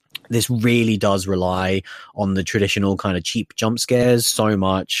 this really does rely on the traditional kind of cheap jump scares so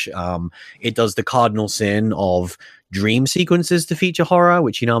much. It does the cardinal sin of dream sequences to feature horror,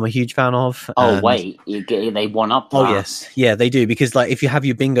 which, you know, I'm a huge fan of. They one up that. Oh yes, yeah, they do, because like if you have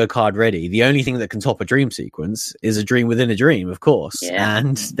your bingo card ready, the only thing that can top a dream sequence is a dream within a dream, of course.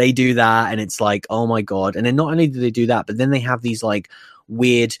 And they do that, and it's like, oh my god. And then not only do they do that, but then they have these like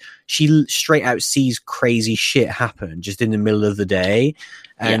weird, she straight out sees crazy shit happen just in the middle of the day.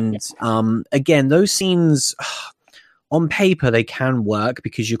 And again, those scenes on paper, they can work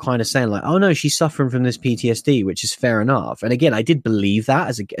because you're kind of saying like, oh no, she's suffering from this PTSD, which is fair enough. And again, I did believe that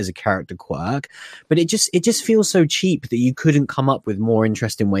as a character quirk, but it just feels so cheap that you couldn't come up with more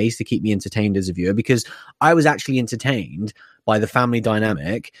interesting ways to keep me entertained as a viewer, because I was actually entertained by the family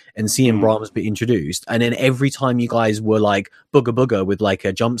dynamic and seeing Brahms be introduced. And then every time you guys were like booger with like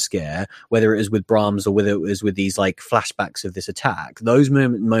a jump scare, whether it was with Brahms or whether it was with these like flashbacks of this attack, those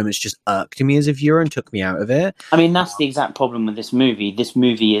moments just irked me as a viewer and took me out of it. I mean, that's the exact problem with this movie. This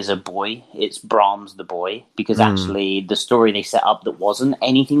movie is a boy. It's Brahms the boy, because actually the story they set up that wasn't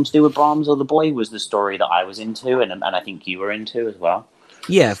anything to do with Brahms or the boy was the story that I was into, and I think you were into as well.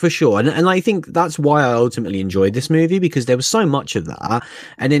 Yeah, for sure. And I think that's why I ultimately enjoyed this movie, because there was so much of that.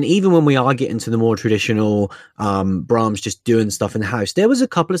 And then even when we are getting to the more traditional Brahms just doing stuff in the house, there was a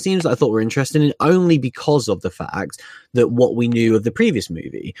couple of scenes that I thought were interesting, and only because of the fact that what we knew of the previous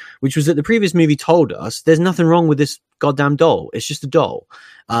movie, which was that the previous movie told us there's nothing wrong with this goddamn doll. It's just a doll.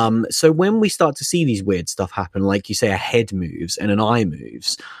 So when we start to see these weird stuff happen, like you say, a head moves and an eye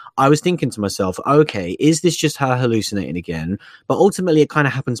moves, I was thinking to myself, okay, is this just her hallucinating again? But ultimately it kind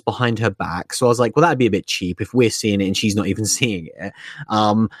of happens behind her back. So I was like, well, that'd be a bit cheap if we're seeing it and she's not even seeing it.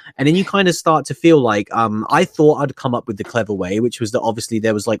 And then you kind of start to feel like, I thought I'd come up with the clever way, which was that obviously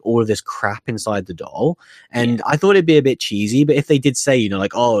there was like all of this crap inside the doll. And I thought it'd be a bit cheesy, but if they did say, you know,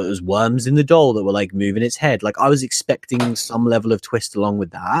 like, oh, it was worms in the doll that were like moving its head, like I was expecting some level of twist along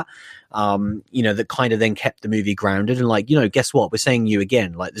with that. You know, that kind of then kept the movie grounded and like, you know, guess what? We're saying you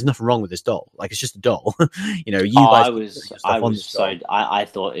again, like there's nothing wrong with this doll. Like it's just a doll. You know, you guys. I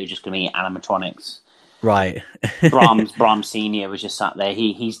thought it was just going to be animatronics. Right. Brahms Senior was just sat there.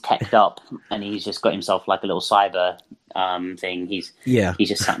 He's teched up and he's just got himself like a little cyber thing. He's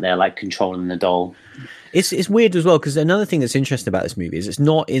just sat there like controlling the doll. It's weird as well, because another thing that's interesting about this movie is it's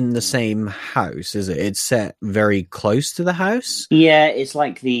not in the same house, is it? It's set very close to the house. Yeah, it's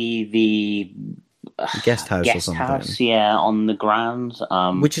like the guest house or something. On the grounds,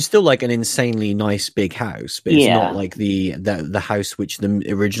 which is still like an insanely nice big house, but it's not like the house which the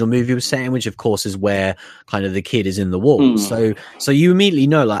original movie was set in, which of course is where kind of the kid is in the walls. So you immediately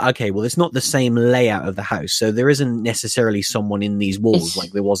know, like, okay, well, it's not the same layout of the house, so there isn't necessarily someone in these walls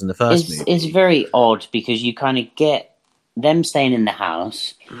like there was in the first movie. It's very odd, because you kind of get them staying in the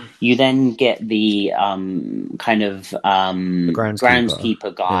house. You then get the kind of the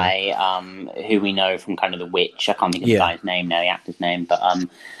groundskeeper guy, who we know from kind of The Witch. I can't think of the guy's name now, the actor's name, but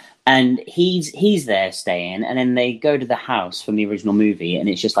and he's there staying, and then they go to the house from the original movie, and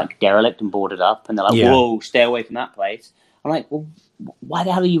it's just like derelict and boarded up, and they're like, "Whoa, stay away from that place." I'm like, well, why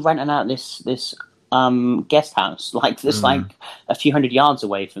the hell are you renting out this guest house? Like this, like a few hundred yards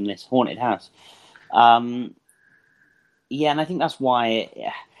away from this haunted house. Yeah, and I think that's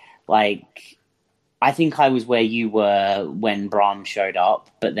why, like, I think I was where you were when Brahms showed up,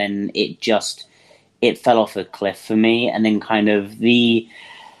 but then it fell off a cliff for me, and then kind of the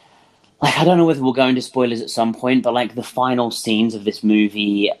like, I don't know whether we'll go into spoilers at some point, but like the final scenes of this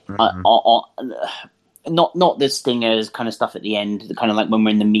movie are not the stingers kind of stuff at the end, kind of like when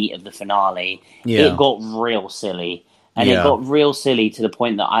we're in the meat of the finale. It got real silly, and it got real silly to the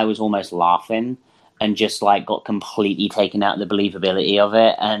point that I was almost laughing and just like got completely taken out of the believability of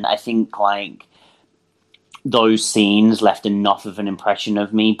it. And I think like those scenes left enough of an impression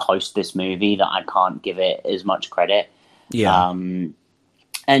of me post this movie that I can't give it as much credit.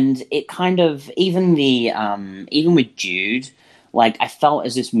 And it kind of, even with Jude, like I felt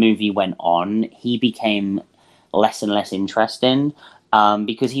as this movie went on, he became less and less interesting,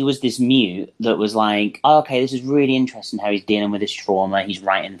 because he was this mute that was like, oh, okay, this is really interesting how he's dealing with his trauma. He's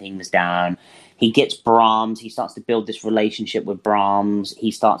writing things down. He gets Brahms. He starts to build this relationship with Brahms.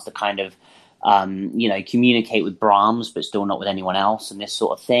 He starts to kind of, communicate with Brahms, but still not with anyone else and this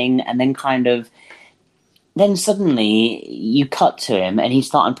sort of thing. And then suddenly you cut to him and he's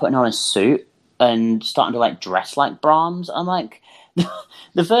starting putting on a suit and starting to like dress like Brahms. I'm like,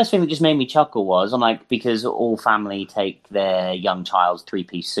 the first thing that just made me chuckle was, I'm like, because all family take their young child's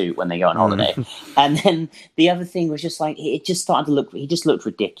 3-piece suit when they go on holiday. And then the other thing was just like, it just started to look, he just looked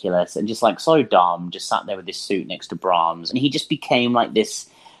ridiculous and just like so dumb, just sat there with this suit next to Brahms. And he just became like this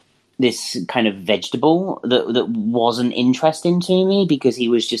kind of vegetable that wasn't interesting to me, because he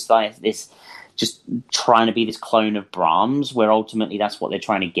was just like this, just trying to be this clone of Brahms, where ultimately that's what they're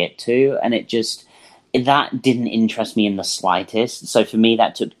trying to get to. And that didn't interest me in the slightest. So for me,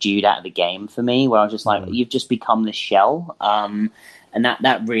 that took Jude out of the game for me, where I was just like, you've just become this shell. And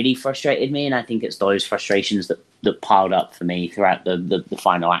that really frustrated me. And I think it's those frustrations that piled up for me throughout the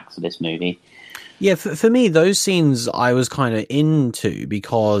final acts of this movie. Yeah, for me, those scenes I was kind of into,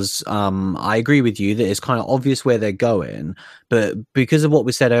 because I agree with you that it's kind of obvious where they're going, but because of what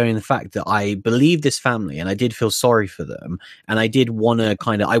we said earlier, the fact that I believed this family and I did feel sorry for them, and I did want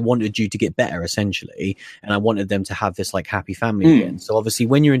to I wanted you to get better, essentially, and I wanted them to have this like happy family again. So obviously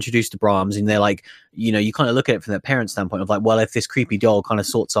when you're introduced to Brahms and they're like, you kind of look at it from their parents' standpoint of like, well, if this creepy doll kind of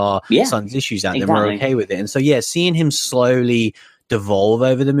sorts our son's issues out, then we're okay with it. And so, seeing him slowly devolve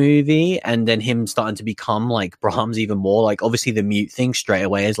over the movie, and then him starting to become like Brahms even more, like obviously the mute thing straight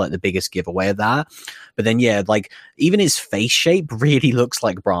away is like the biggest giveaway of that, but then like even his face shape really looks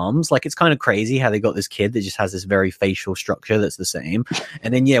like Brahms. Like it's kind of crazy how they got this kid that just has this very facial structure that's the same,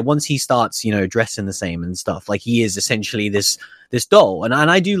 and then once he starts dressing the same and stuff, like he is essentially this doll, and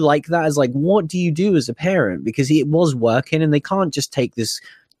I do like that as like, what do you do as a parent, because it was working and they can't just take this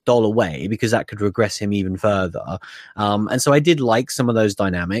doll away, because that could regress him even further. And so I did like some of those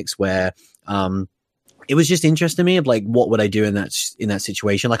dynamics where it was just interesting to me of like, what would I do in that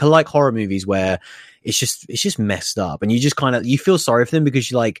situation? Like I like horror movies where it's just messed up, and you just kind of, you feel sorry for them,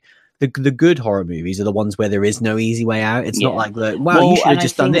 because you like the good horror movies are the ones where there is no easy way out. It's not like you should have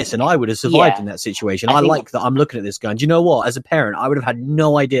just done this and I would have survived in that situation. I like that I'm looking at this going, do you know what? As a parent, I would have had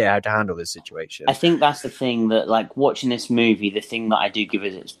no idea how to handle this situation. I think that's the thing that, like, watching this movie, the thing that I do give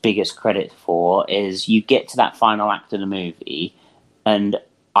it its biggest credit for is you get to that final act of the movie, and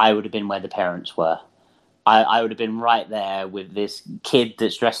I would have been where the parents were. I would have been right there with this kid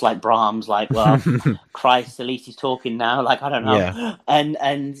that's dressed like Brahms, like, well, Christ, at least he's talking now. Like, I don't know. Yeah.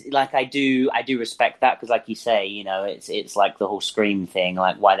 And like, I do respect that, because like you say, it's like the whole Scream thing.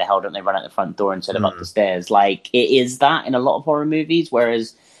 Like, why the hell don't they run out the front door instead of up the stairs? Like, it is that in a lot of horror movies,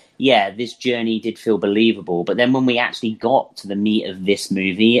 whereas, this journey did feel believable. But then when we actually got to the meat of this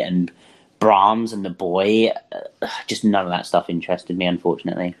movie and Brahms and the boy, just none of that stuff interested me,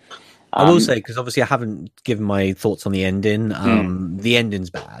 unfortunately. I will say, because obviously I haven't given my thoughts on the ending. The ending's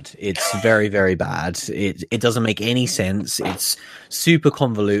bad. It's very, very bad. It doesn't make any sense. It's super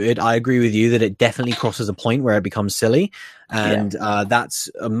convoluted. I agree with you that it definitely crosses a point where it becomes silly, and that's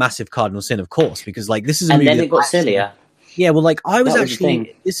a massive cardinal sin, of course, because like this is a movie, and then it got sillier. Yeah, well, like I was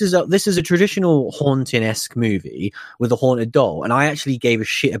actually, this is a traditional haunting-esque movie with a haunted doll, and I actually gave a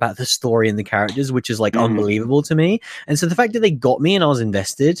shit about the story and the characters, which is like unbelievable to me. And so the fact that they got me and I was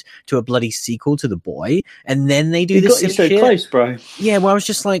invested to a bloody sequel to The Boy, and then they do this got you so shit. Close, bro. Yeah, well, I was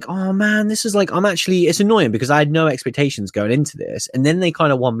just like, oh man, this is like, it's annoying because I had no expectations going into this, and then they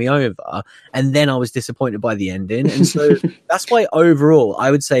kind of won me over, and then I was disappointed by the ending, and so that's why overall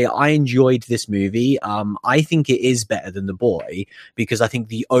I would say I enjoyed this movie. I think it is better than The Boy, because I think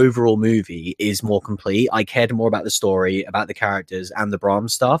the overall movie is more complete. I cared more about the story, about the characters, and the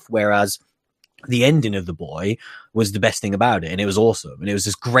Brahms stuff, whereas the ending of The Boy was the best thing about it, and it was awesome, and it was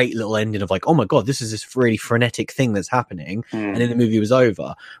this great little ending of like, oh my god, this is this really frenetic thing that's happening, and then the movie was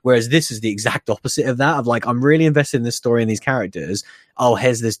over. Whereas this is the exact opposite of that, of like, I'm really invested in this story and these characters, oh,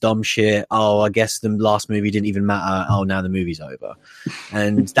 here's this dumb shit. Oh, I guess the last movie didn't even matter. Oh, now the movie's over.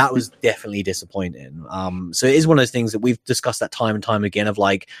 And that was definitely disappointing. So it is one of those things that we've discussed that time and time again of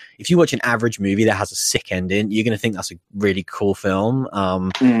like, if you watch an average movie that has a sick ending, you're going to think that's a really cool film.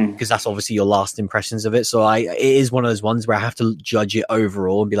 Because that's obviously your last impressions of it. So it is one of those ones where I have to judge it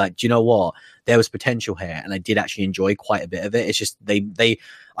overall and be like, do you know what? There was potential here, and I did actually enjoy quite a bit of it. It's just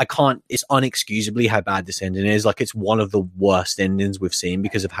I can't. It's unexcusably how bad this ending is. Like, it's one of the worst endings we've seen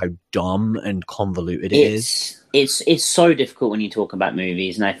because of how dumb and convoluted it is. It's so difficult when you talk about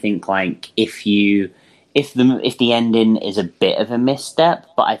movies, and I think like if the ending is a bit of a misstep,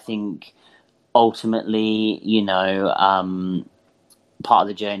 but I think ultimately, you know, part of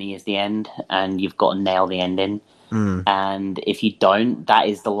the journey is the end, and you've got to nail the ending. And if you don't, that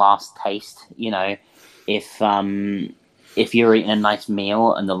is the last taste. You know, if you're eating a nice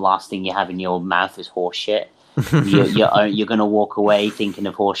meal and the last thing you have in your mouth is horse shit, you're going to walk away thinking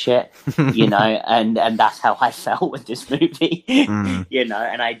of horse shit, you know, and that's how I felt with this movie, you know,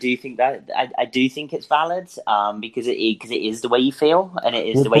 and I do think that I do think it's valid, because it is the way you feel, and it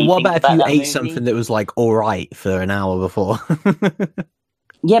is the way you think about that movie. What about if you ate something that was like all right for an hour before?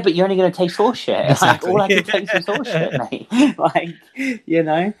 Yeah, but you're only going to taste horse shit. Exactly. Like, all I can taste is horse shit, mate. Like, you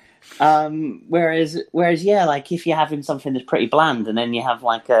know. Whereas, yeah, like if you're having something that's pretty bland, and then you have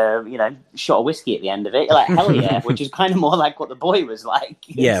like a shot of whiskey at the end of it, you're like, hell yeah, which is kind of more like what The Boy was like.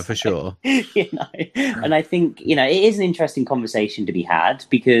 Yeah, for sure. You know, and I think it is an interesting conversation to be had,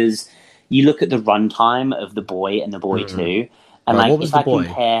 because you look at the runtime of The Boy and The Boy 2, and right, like if I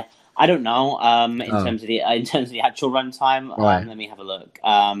compare. I don't know. In terms of the actual runtime, right. Let me have a look.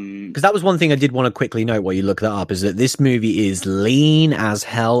 Because that was one thing I did want to quickly note while you look that up, is that this movie is lean as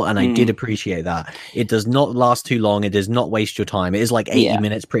hell, and I did appreciate that. It does not last too long. It does not waste your time. It is like 80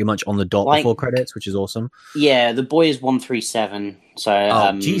 minutes pretty much on the dot before credits, which is awesome. Yeah, The Boy is 137.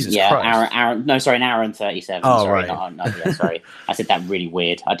 So, Jesus Christ. An hour and 37. Oh, sorry, right. Sorry. I said that really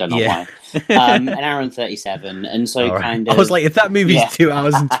weird. I don't know why. An hour and 37. And so kind of... I was like, if that movie's 2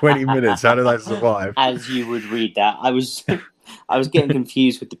 hours and 20 minutes, how did I survive? As you would read that. I was getting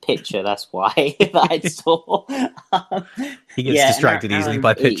confused with the picture, that's why that I saw. He gets distracted easily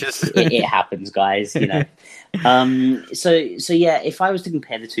by pictures. It happens, guys, you know. So yeah, if I was to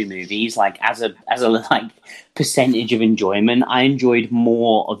compare the two movies, like as a like percentage of enjoyment, I enjoyed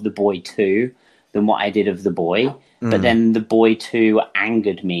more of The Boy 2 than what I did of The Boy. But then The Boy 2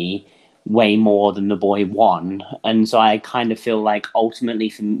 angered me way more than The Boy 1, and so I kind of feel like ultimately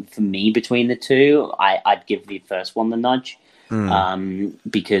for me, between the two, I'd give the first one the nudge.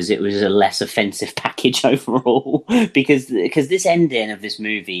 Because it was a less offensive package overall. because this ending of this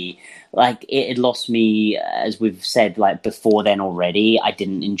movie, like, it had lost me, as we've said, like before then already. I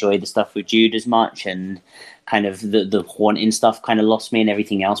didn't enjoy the stuff with Jude as much, and kind of the haunting stuff kind of lost me and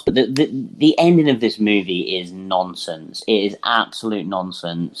everything else. But the ending of this movie is nonsense. It is absolute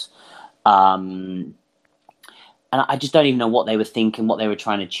nonsense. And I just don't even know what they were thinking, what they were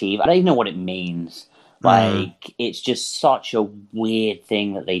trying to achieve. I don't even know what it means. Like, it's just such a weird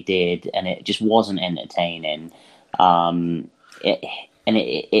thing that they did, and it just wasn't entertaining. It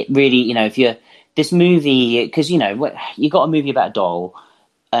really, if you're this movie, because you got a movie about a doll,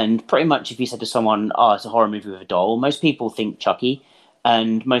 and pretty much if you said to someone, "Oh, it's a horror movie with a doll," most people think Chucky,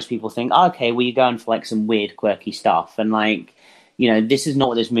 and most people think, oh, "Okay, well, you're going for like some weird, quirky stuff," and like. This is not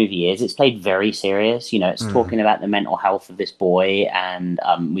what this movie is. It's played very serious. It's talking about the mental health of this boy, and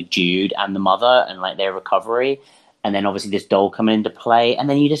with Jude and the mother, and like their recovery. And then obviously this doll coming into play. And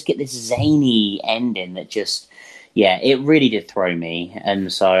then you just get this zany ending that just, it really did throw me.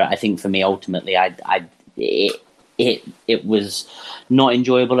 And so I think for me, ultimately, it was not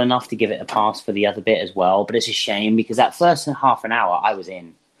enjoyable enough to give it a pass for the other bit as well. But it's a shame, because that first half an hour I was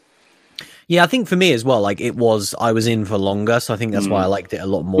in. Yeah, I think for me as well, like I was in for longer, so I think that's why I liked it a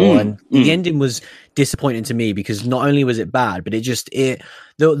lot more. And the ending was disappointing to me, because not only was it bad, but the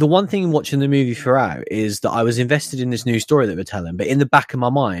one thing watching the movie throughout is that I was invested in this new story that we're telling, but in the back of my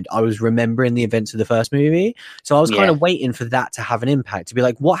mind, I was remembering the events of the first movie. So I was kind of waiting for that to have an impact, to be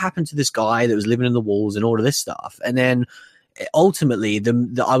like, what happened to this guy that was living in the walls and all of this stuff? And then ultimately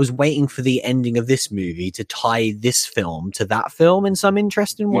I was waiting for the ending of this movie to tie this film to that film in some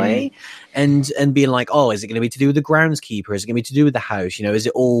interesting way, and being like, oh, is it going to be to do with the groundskeeper? Is it going to be to do with the house?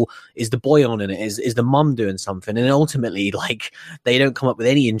 Is the boy on in it? Is the mum doing something? And ultimately, like, they don't come up with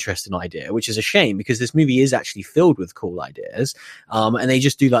any interesting idea, which is a shame, because this movie is actually filled with cool ideas. And they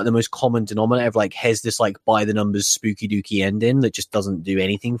just do like the most common denominator of like, here's this like by the numbers spooky dooky ending that just doesn't do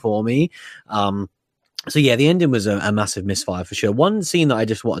anything for me. So yeah, the ending was a massive misfire for sure. One scene that I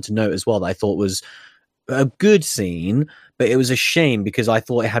just wanted to note as well that I thought was a good scene, but it was a shame because I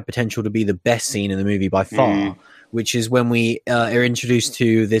thought it had potential to be the best scene in the movie by far. Which is when we are introduced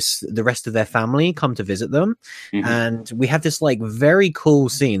to the rest of their family come to visit them. And we have this like very cool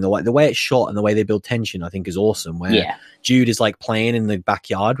scene. The way it's shot and the way they build tension, I think is awesome. Where Jude is like playing in the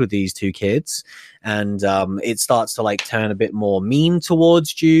backyard with these two kids. And it starts to like turn a bit more mean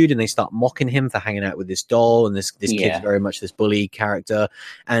towards Jude, and they start mocking him for hanging out with this doll, and this kid's very much this bully character.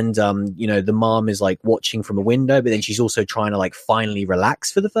 And you know, the mom is like watching from a window, but then she's also trying to like finally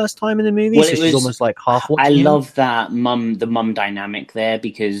relax for the first time in the movie. Well, so she's almost like half watching. I love that the mum dynamic there,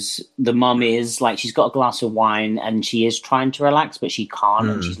 because the mum is like, she's got a glass of wine and she is trying to relax, but she can't,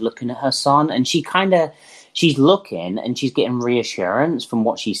 and she's looking at her son, and she's looking and she's getting reassurance from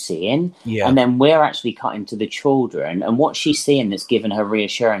what she's seeing. And then we're actually cutting to the children, and what she's seeing that's giving her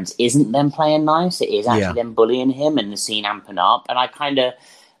reassurance isn't them playing nice. It is actually them bullying him and the scene amping up. And I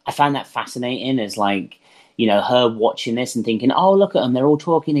found that fascinating, as like, you know, her watching this and thinking, oh, look at them, they're all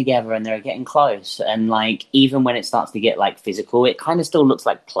talking together and they're getting close. And like, even when it starts to get like physical, it kind of still looks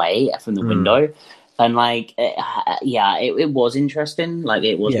like play from the window. And like, it was interesting. Like,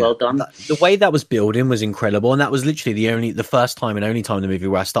 it was well done. The way that was building was incredible, and that was literally the first time and only time in the movie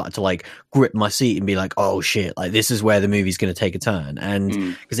where I started to like grip my seat and be like, "Oh shit! Like, this is where the movie's going to take a turn."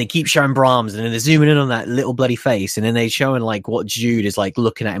 And because they keep showing Brahms, and then they're zooming in on that little bloody face, and then they're showing like what Jude is like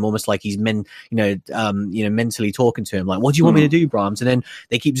looking at him, almost like he's mentally talking to him, like, "What do you want me to do, Brahms?" And then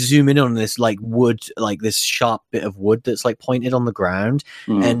they keep zooming in on this like wood, like this sharp bit of wood that's like pointed on the ground.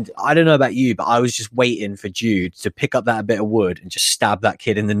 And I don't know about you, but I was just waiting for Jude to pick up that bit of wood and just stab that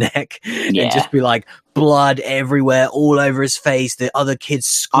kid in the neck and just be like, blood everywhere, all over his face. The other kids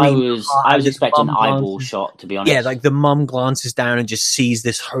scream. I was expecting an eyeball shot, to be honest. Yeah, like the mum glances down and just sees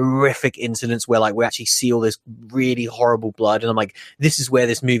this horrific incident where like we actually see all this really horrible blood, and I'm like, this is where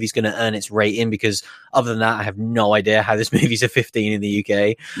this movie's going to earn its rating, because other than that, I have no idea how this movie's a 15 in the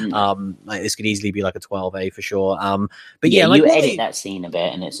UK. Like, this could easily be like a 12A for sure. But yeah, like, you edit that scene a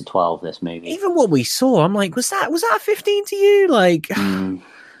bit and it's a 12. This movie, even what we saw, I'm like, was that a 15 to you? Like.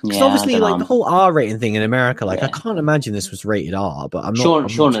 Because obviously, like the whole R rating thing in America, like I can't imagine this was rated R, but I'm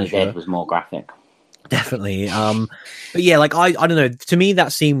not. Shaun of the Dead was more graphic. Definitely. But yeah, like I don't know. To me,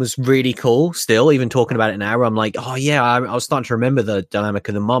 that scene was really cool. Still, even talking about it now, I'm like, oh yeah, I was starting to remember the dynamic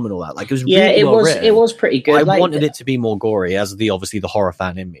of the mum and all that. Like, it was really well written. It was pretty good. I wanted it to be more gory, as obviously the horror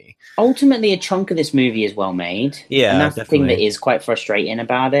fan in me. Ultimately, a chunk of this movie is well made. Yeah, and that's definitely. the thing that is quite frustrating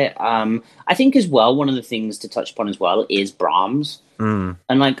about it. I think as well, one of the things to touch upon as well is Brahms. And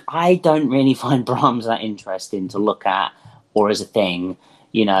like, I don't really find Brahms that interesting to look at or as a thing.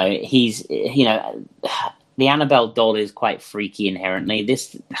 You know, the Annabelle doll is quite freaky inherently.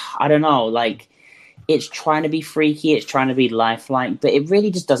 This, I don't know, like, it's trying to be freaky, it's trying to be lifelike, but it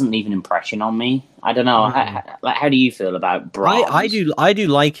really just doesn't leave an impression on me. I don't know. How do you feel about Brahms? I do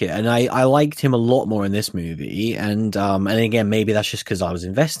like it, and I liked him a lot more in this movie. And again, maybe that's just because I was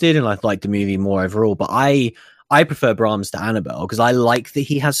invested and I liked the movie more overall. But I prefer Brahms to Annabelle because I like that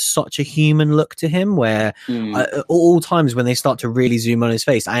he has such a human look to him, where at all times when they start to really zoom on his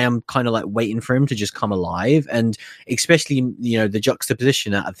face, I am kind of like waiting for him to just come alive. And especially, you know, the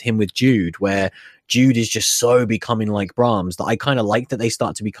juxtaposition of him with Jude, where Jude is just so becoming like Brahms, that I kind of like that they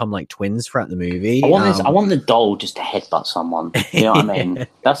start to become like twins throughout the movie. I want the doll just to headbutt someone. You know what I mean?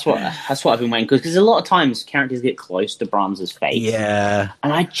 That's what I've been waiting, because a lot of times characters get close to Brahms's face. Yeah.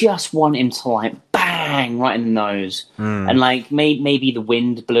 And I just want him to like bang right in the nose. And like maybe the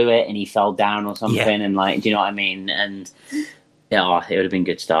wind blew it and he fell down or something. And like, do you know what I mean? And yeah, it would have been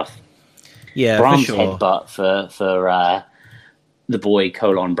good stuff. Yeah, Brahms for sure. headbutt for the boy :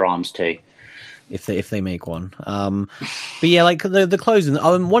 Brahms too. If they make one. But yeah, like the closing.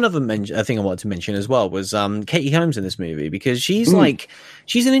 One of them, a thing I wanted to mention as well was Katie Holmes in this movie, because she's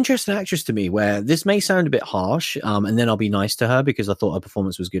she's an interesting actress to me, where this may sound a bit harsh, and then I'll be nice to her because I thought her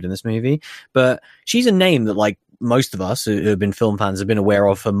performance was good in this movie. But she's a name that like most of us who have been film fans have been aware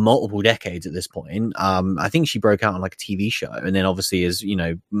of for multiple decades at this point. I think she broke out on like a TV show, and then obviously is, you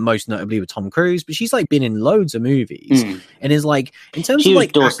know, most notably with Tom Cruise, but she's like been in loads of movies and is like, in terms of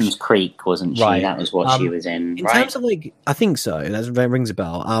like Dawson's Creek, wasn't she? Right. That was what she was in. In terms of like, I think so. That rings a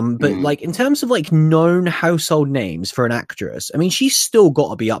bell. But like in terms of like known household names for an actress, I mean, she's still got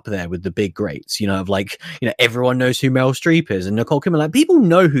to be up there with the big greats. You know, of like, you know, everyone knows who Meryl Streep is and Nicole Kidman. Like, people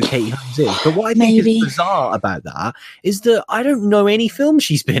know who Katie Holmes is. But what I think is bizarre about that is that I don't know any film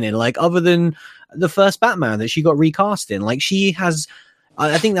she's been in, like, other than the first Batman that she got recast in. Like, she has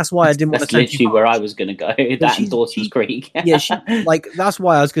I think that's why I didn't want to. That's literally where I was going to go. That and Dawson's Creek. Yeah, that's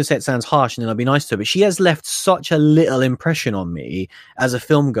why I was going to say it sounds harsh, and then I'll be nice to her. But she has left such a little impression on me as a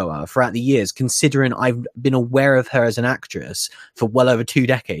film goer throughout the years, considering I've been aware of her as an actress for well over 2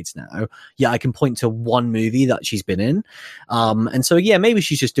 decades now. Yeah, I can point to one movie that she's been in, and so yeah, maybe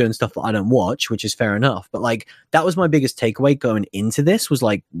she's just doing stuff that I don't watch, which is fair enough. But like, that was my biggest takeaway going into this was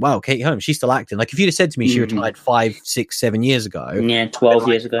like, wow, Katie Holmes, she's still acting. Like, if you'd have said to me she retired 5, 6, 7 years ago, 12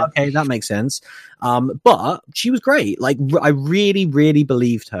 years ago. Okay, that makes sense. But she was great. Like, I really, really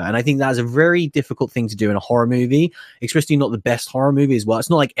believed her. And I think that is a very difficult thing to do in a horror movie, especially not the best horror movie as well. It's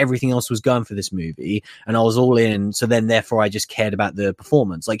not like everything else was going for this movie and I was all in. So then therefore I just cared about the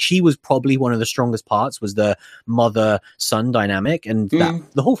performance. Like, she was probably one of the strongest parts was the mother-son dynamic and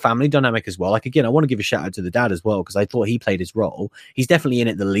the whole family dynamic as well. Like, again, I want to give a shout out to the dad as well, because I thought he played his role. He's definitely in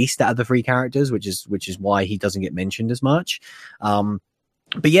it the least out of the 3 characters, which is why he doesn't get mentioned as much.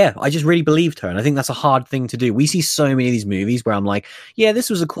 But yeah, I just really believed her. And I think that's a hard thing to do. We see so many of these movies where I'm like, yeah, this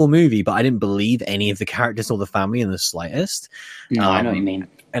was a cool movie, but I didn't believe any of the characters or the family in the slightest. No, I know what you mean.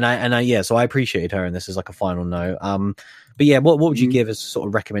 So I appreciate her. And this is like a final note. But yeah, what would you give as a sort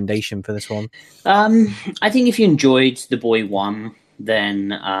of recommendation for this one? I think if you enjoyed The Boy 1, then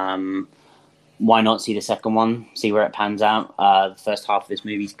why not see the second one, see where it pans out. The first half of this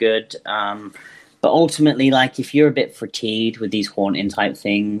movie's good. But ultimately, like, if you're a bit fatigued with these haunting type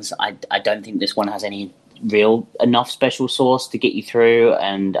things, I don't think this one has any real enough special sauce to get you through.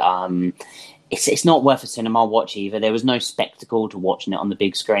 And it's not worth a cinema watch either. There was no spectacle to watching it on the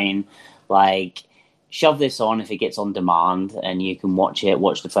big screen. Like, shove this on if it gets on demand and you can watch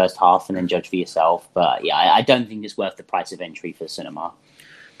the first half and then judge for yourself. But yeah, I don't think it's worth the price of entry for cinema.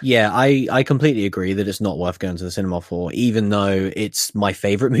 Yeah, I completely agree that it's not worth going to the cinema for, even though it's my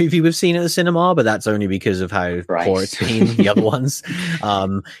favorite movie we've seen at the cinema, but that's only because of how poor it's been, the other ones.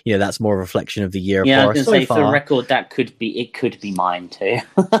 That's more a reflection of the year. Yeah, I was going to say, for the record, it could be mine too.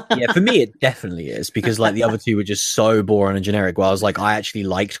 Yeah, for me, it definitely is, because like the other two were just so boring and generic. Well, I was like, I actually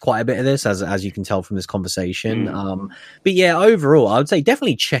liked quite a bit of this, as you can tell from this conversation. But yeah, overall, I would say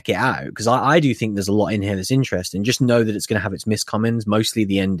definitely check it out, because I do think there's a lot in here that's interesting. Just know that it's going to have its miscomings, mostly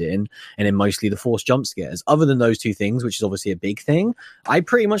the ending, and then mostly the forced jump scares. Other than those 2 things, which is obviously a big thing, I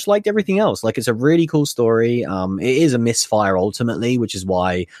pretty much liked everything else. Like, it's a really cool story. It is a misfire ultimately, which is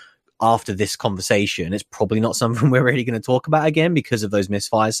why after this conversation, it's probably not something we're really going to talk about again because of those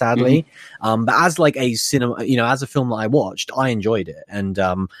misfires, sadly. But as like a cinema, as a film that I watched, I enjoyed it. And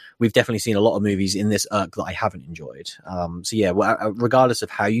we've definitely seen a lot of movies in this that I haven't enjoyed. So yeah, regardless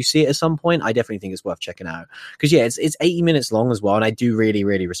of how you see it at some point, I definitely think it's worth checking out. Because yeah, it's 80 minutes long as well. And I do really,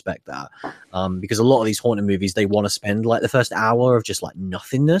 really respect that. Because a lot of these haunted movies, they want to spend like the first hour of just like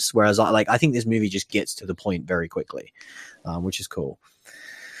nothingness. Whereas I think this movie just gets to the point very quickly, which is cool.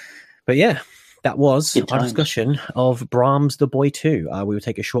 But yeah, that was our discussion of Brahms' The Boy 2. We will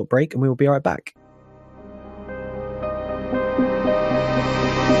take a short break and we will be right back.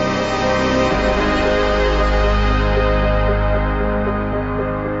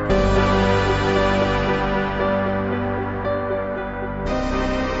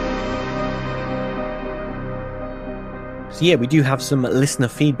 So yeah, we do have some listener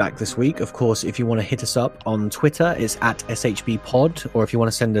feedback this week. Of course, if you want to hit us up on Twitter, it's at SHBpod. Or if you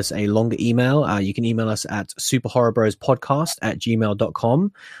want to send us a longer email, you can email us at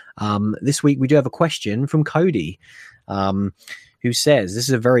superhorrorbrospodcast@gmail.com. This week, we do have a question from Cody, who says, this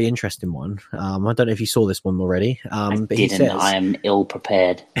is a very interesting one. I don't know if you saw this one already. But he says, I am ill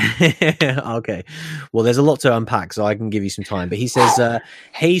prepared. Okay. Well, there's a lot to unpack, so I can give you some time. But he says,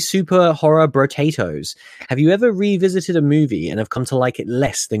 hey, super horror brotatoes, have you ever revisited a movie and have come to like it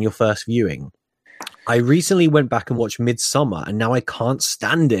less than your first viewing? I recently went back and watched Midsommar, and now I can't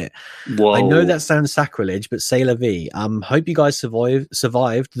stand it. Whoa. I know that sounds sacrilege, but c'est la vie. Hope you guys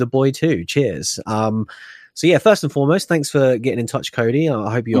survived The Boy 2. Cheers. So yeah, first and foremost, thanks for getting in touch, Cody. I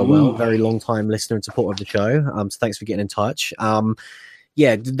hope you are well. Very long time listener and supporter of the show. So thanks for getting in touch.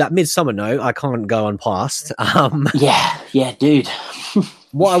 Yeah, that Midsommar note, I can't go unpast. Yeah, dude.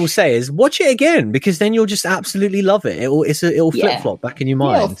 What I will say is watch it again, because then you'll just absolutely love it. It'll flip-flop back in your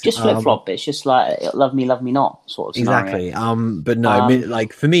mind. Yeah, just flip-flop. It's just like love me, not sort of scenario. Exactly. But no,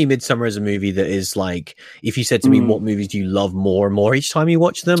 like for me, Midsommar is a movie that is like, if you said to me, what movies do you love more and more each time you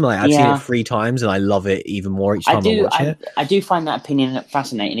watch them? Like I've seen it 3 times and I love it even more each time I watch it. I do find that opinion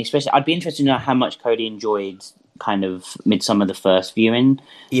fascinating, especially I'd be interested to know how much Cody enjoyed kind of Midsommar the first viewing.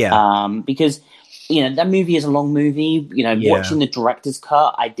 Yeah. Because that movie is a long movie. Watching the director's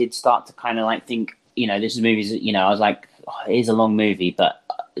cut, I did start to kind of like think, this is movies. I was like, it is a long movie, but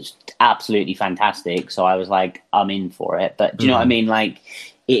absolutely fantastic. So I was like, I'm in for it. But do you know what I mean? Like,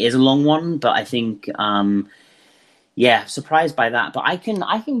 it is a long one, but I think, surprised by that. But I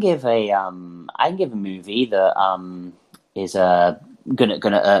can give a movie that is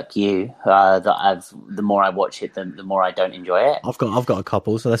gonna irk you. The more I watch it, the more I don't enjoy it. I've got a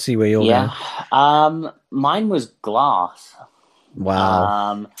couple, so let's see where you're going. Mine was Glass.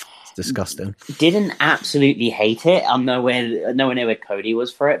 Wow. It's disgusting. Didn't absolutely hate it. I'm nowhere near where Cody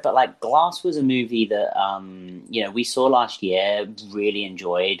was for it, but like Glass was a movie that we saw last year, really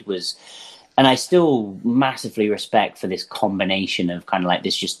enjoyed, and I still massively respect for this combination of kind of like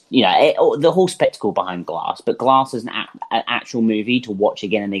this, just the whole spectacle behind Glass. But Glass as an actual movie to watch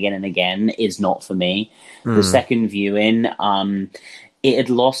again and again and again is not for me. The second viewing, it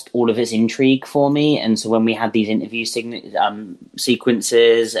had lost all of its intrigue for me, and so when we had these interview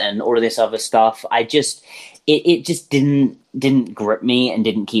sequences and all of this other stuff, it just didn't grip me and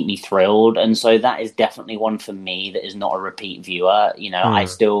didn't keep me thrilled. And so that is definitely one for me that is not a repeat viewer. I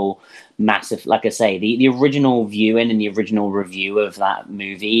still like I say, the original viewing and the original review of that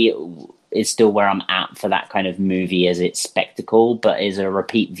movie is still where I'm at for that kind of movie as its spectacle, but as a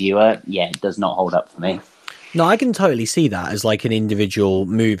repeat viewer, it does not hold up for me. No, I can totally see that as like an individual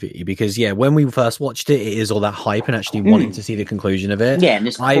movie because, when we first watched it, it is all that hype and actually wanting to see the conclusion of it. Yeah, and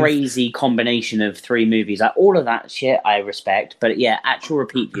this crazy combination of 3 movies, like all of that shit I respect. But actual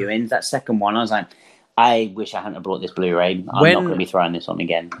repeat viewings, that second one, I was like, I wish I hadn't have brought this Blu-ray. I'm not going to be throwing this on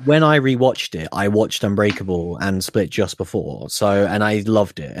again. When I rewatched it, I watched Unbreakable and Split just before. And I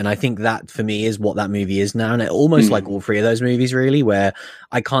loved it. And I think that for me is what that movie is now. And almost like all 3 of those movies, really, where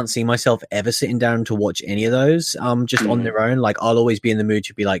I can't see myself ever sitting down to watch any of those just on their own. Like, I'll always be in the mood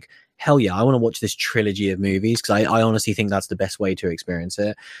to be like, hell yeah, I want to watch this trilogy of movies because I honestly think that's the best way to experience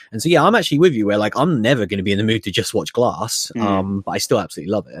it. And so, I'm actually with you where like I'm never going to be in the mood to just watch Glass, but I still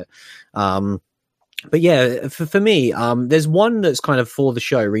absolutely love it. But for me, there's one that's kind of for the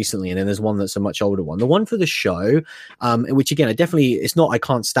show recently, and then there's one that's a much older one. The one for the show, which again, it's not I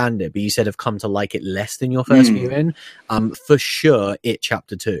can't stand it, but you said have come to like it less than your first viewing. For sure, It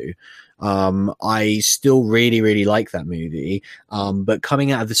Chapter 2. I still really, really like that movie. But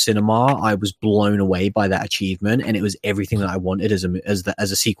coming out of the cinema, I was blown away by that achievement, and it was everything that I wanted as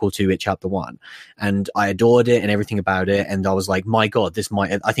a sequel to It Chapter 1. And I adored it and everything about it. And I was like, my God,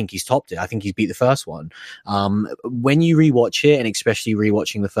 I think he's topped it. I think he's beat the first one. When you rewatch it, and especially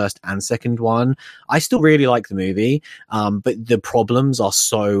rewatching the first and second one, I still really like the movie. But the problems are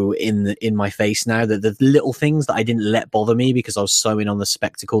so in my face now that the little things that I didn't let bother me because I was so in on the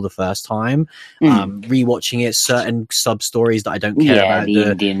spectacle the first time, rewatching it, certain sub stories that I don't care about,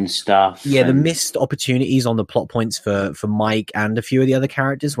 the Indian stuff, the missed opportunities on the plot points for Mike and a few of the other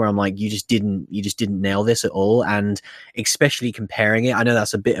characters where I'm like, you just didn't nail this at all. And especially comparing it, I know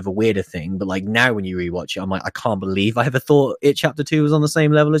that's a bit of a weirder thing, but like now when you rewatch it, I'm like, I can't believe I ever thought It Chapter 2 was on the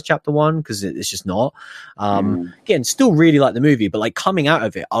same level as Chapter 1 because it's just not. Again, still really like the movie, but like coming out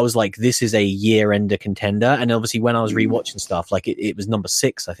of it, I was like, this is a year-ender contender. And obviously when I was rewatching stuff, like it was number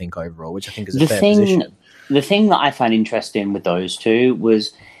 6, I think, overall, which I think is a fair position. The thing that I found interesting with those two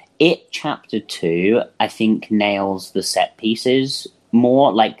was It Chapter 2, I think, nails the set pieces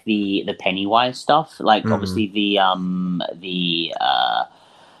more, like the Pennywise stuff. Like obviously the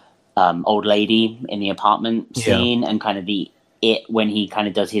old lady in the apartment scene and kind of when he kind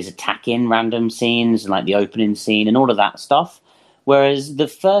of does his attacking random scenes and like the opening scene and all of that stuff. Whereas the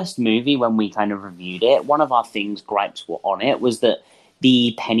first movie, when we kind of reviewed it, one of our gripes on it was that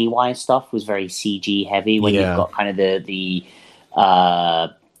the Pennywise stuff was very CG heavy when you've got kind of the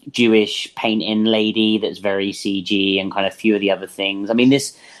Jewish painting lady that's very CG and kind of a few of the other things. I mean,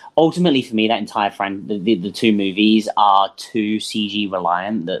 this ultimately for me, that entire the 2 movies are too CG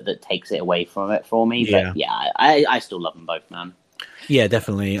reliant that takes it away from it for me. But I still love them both, man. Yeah,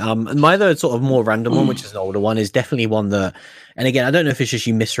 definitely. My other sort of more random one, which is an older one, is definitely one that, and again, I don't know if it's just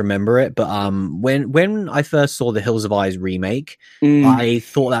you misremember it, but when I first saw the Hills of Eyes remake, I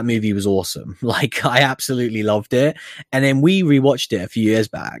thought that movie was awesome. Like, I absolutely loved it. And then we rewatched it a few years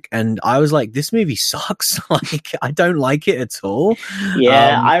back, and I was like, this movie sucks. Like, I don't like it at all.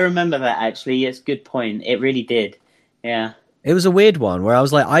 Yeah, I remember that, actually. It's a good point. It really did. Yeah. It was a weird one where I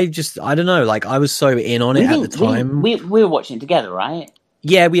was like, I don't know, like I was so in on it at the time. We were watching it together, right?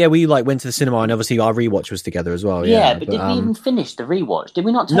 Yeah, we like went to the cinema, and obviously our rewatch was together as well. Yeah, but did we even finish the rewatch? Did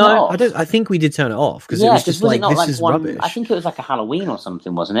we not turn it off? No, I think we did turn it off because it was just like, this is rubbish. I think it was like a Halloween or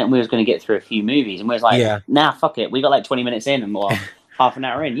something, wasn't it? And we was going to get through a few movies, and we was like, nah, fuck it. We got like 20 minutes in, and half an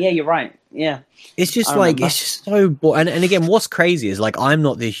hour in. Yeah, you're right. Yeah. It's just it's just so boring. And again, what's crazy is like I'm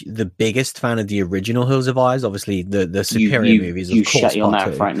not the biggest fan of the original Hills of Eyes. Obviously, the superior movies. You of course, shut your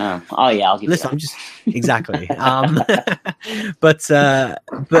mouth right now. Oh yeah, I'll give listen. You that. I'm just exactly.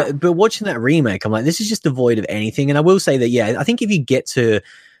 But watching that remake, I'm like, this is just devoid of anything. And I will say that I think if you get to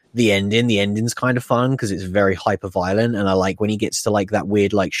the ending's kind of fun because it's very hyper violent, and I like when he gets to like that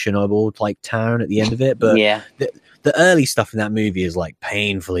weird like Chernobyl like town at the end of it. But the early stuff in that movie is like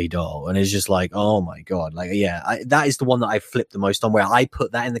painfully dull, and it's just like, oh my god, like that is the one that I flipped the most on, where I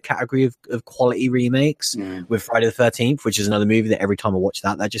put that in the category of quality remakes with Friday the 13th, which is another movie that every time I watch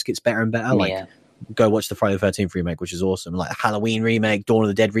that just gets better and better. Like go watch the Friday the 13th remake, which is awesome. Like Halloween remake, Dawn of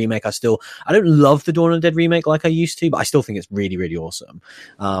the Dead remake. I don't love the Dawn of the Dead remake like I used to, but I still think it's really, really awesome.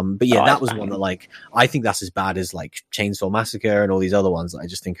 But that was one that like, I think that's as bad as like Chainsaw Massacre and all these other ones that I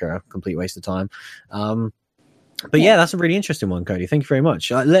just think are a complete waste of time. But that's a really interesting one, Cody. Thank you very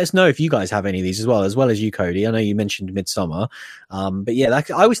much. Let us know if you guys have any of these as well as you, Cody. I know you mentioned Midsommar.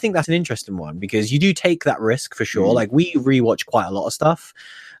 But I always think that's an interesting one because you do take that risk for sure. Like we rewatch quite a lot of stuff.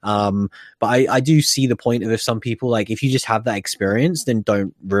 But I do see the point of if some people like if you just have that experience, then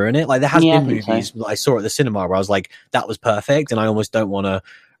don't ruin it. Like there has been movies that I saw at the cinema where I was like, that was perfect, and I almost don't want to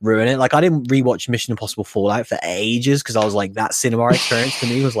ruin it. Like I didn't rewatch Mission Impossible Fallout for ages because I was like, that cinema experience to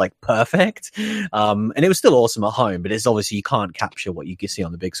me was like perfect. And it was still awesome at home, but it's obviously you can't capture what you can see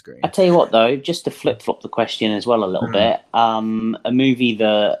on the big screen. I tell you what though, just to flip flop the question as well a little bit, a movie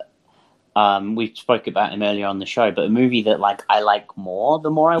that we spoke about him earlier on the show, but a movie that like I like more the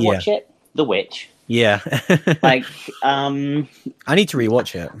more I watch it, The Witch. Yeah. Like I need to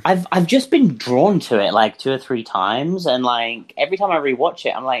rewatch it. I've just been drawn to it like 2 or 3 times, and like every time I rewatch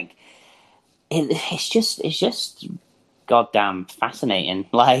it I'm like it's just goddamn fascinating.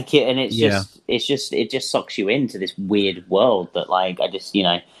 Like it, and it just sucks you into this weird world that like I just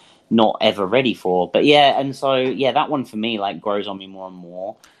not ever ready for. But and so that one for me like grows on me more and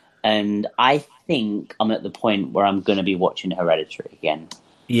more. And I think I'm at the point where I'm going to be watching Hereditary again.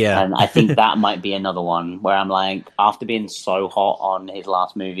 Yeah. And I think that might be another one where I'm like, after being so hot on his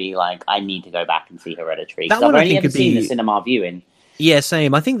last movie, like, I need to go back and see Hereditary. Because I've only ever seen the cinema viewing. Yeah,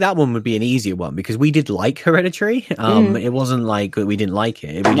 same. I think that one would be an easier one because we did like Hereditary. It wasn't like we didn't like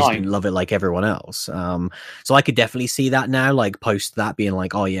it. We just didn't love it like everyone else. So I could definitely see that now, like post that being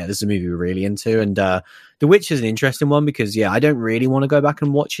like, oh yeah, this is a movie we're really into. And The Witch is an interesting one because I don't really want to go back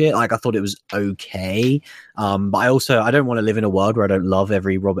and watch it. Like I thought it was okay. But I don't want to live in a world where I don't love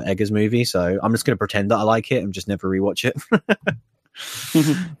every Robert Eggers movie. So I'm just going to pretend that I like it and just never rewatch it.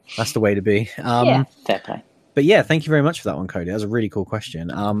 That's the way to be. Fair play. But thank you very much for that one, Cody. That was a really cool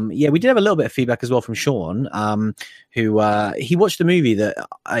question. We did have a little bit of feedback as well from Sean, who he watched a movie that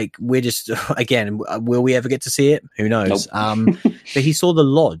like we're just again, will we ever get to see it? Who knows? Nope. But he saw The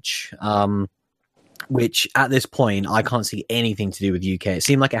Lodge, which at this point I can't see anything to do with UK. It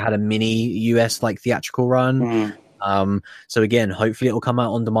seemed like it had a mini US like theatrical run. So again, hopefully it will come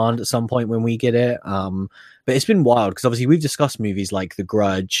out on demand at some point when we get it. But it's been wild because obviously we've discussed movies like The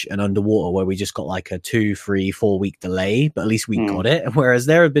Grudge and Underwater where we just got like a 2, 3, 4 week delay, but at least we got it. Whereas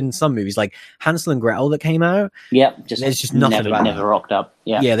there have been some movies like Hansel and Gretel that came out. Yep, there's just nothing about never rocked up.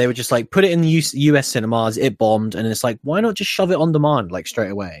 Yeah, they were just like put it in the US cinemas, it bombed, and it's like why not just shove it on demand like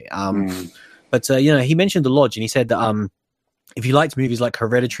straight away? But he mentioned The Lodge and he said that if you liked movies like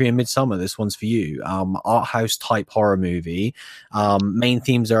Hereditary and Midsommar, this one's for you. Art house type horror movie. Main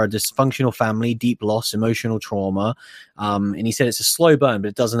themes are a dysfunctional family, deep loss, emotional trauma. And he said it's a slow burn, but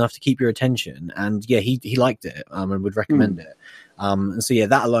it does enough to keep your attention. And he liked it and would recommend it. And so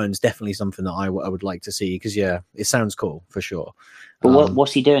that alone is definitely something that I would like to see because it sounds cool for sure. But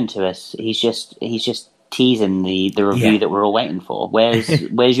what's he doing to us? He's just teasing the review that we're all waiting for.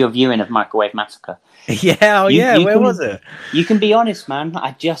 Where's your viewing of Microwave Massacre? Where was it? You can be honest, man.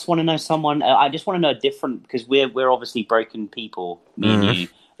 I just want to know I just want to know different because we're obviously broken people, me and you.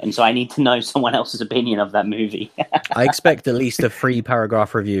 And so I need to know someone else's opinion of that movie. I expect at least a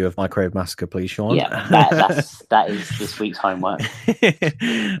 3-paragraph review of Microwave Massacre, please, Sean. Yeah, that is this week's homework. Do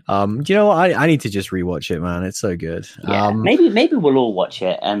you know what? I need to just rewatch it, man. It's so good. Yeah, maybe we'll all watch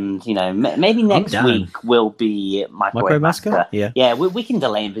it, and maybe next week will be Microwave Massacre. Yeah, we can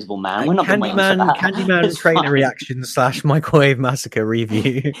delay Invisible Man. We're not going to wait for that. Candyman trainer reaction / Microwave Massacre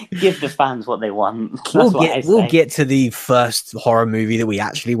review. Give the fans what they want. We'll get to the first horror movie that we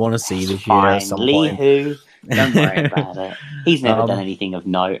actually want to see this year at some point. Don't worry about it. He's never done anything of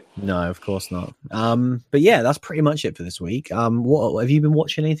note. No, of course not. But yeah, that's pretty much it for this week. What have you been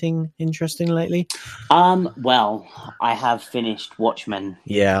watching? Anything interesting lately? Well, I have finished Watchmen.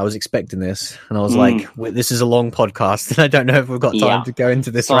 Yeah, I was expecting this, and I was like, "This is a long podcast, and I don't know if we've got time to go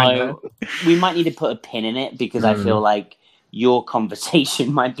into this right now." We might need to put a pin in it because I feel like your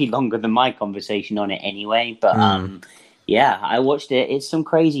conversation might be longer than my conversation on it anyway. But yeah, I watched it. It's some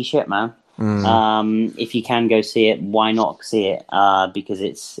crazy shit, man. If you can go see it, why not see it? Because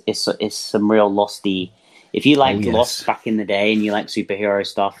it's some real Losty. If you liked Lost back in the day and you like superhero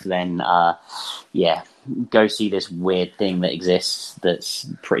stuff, then yeah, go see this weird thing that exists that's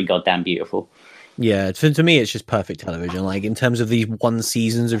pretty goddamn beautiful. Yeah, to me, it's just perfect television. Like, in terms of these one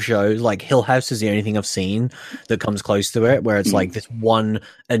seasons of shows, like Hill House is the only thing I've seen that comes close to it, where it's like this one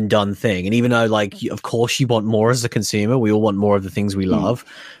and done thing. And even though, like, of course you want more as a consumer, we all want more of the things we love.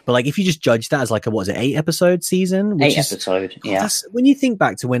 But like, if you just judge that as like a, what is it, 8-episode season? 8 episode, yeah. When you think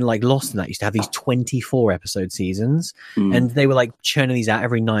back to when like Lost and that used to have these 24 episode seasons, and they were like churning these out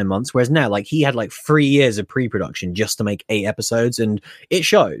every 9 months, whereas now, like, he had like 3 years of pre-production just to make 8 episodes, and it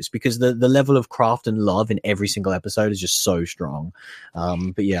shows because the level of craft and love in every single episode is just so strong.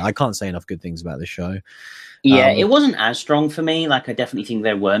 But yeah, I can't say enough good things about this show. Yeah, it wasn't as strong for me. Like, I definitely think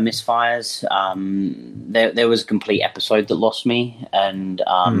there were misfires. There was a complete episode that lost me, and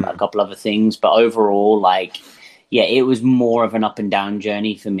a couple other things. But overall, like, yeah, it was more of an up and down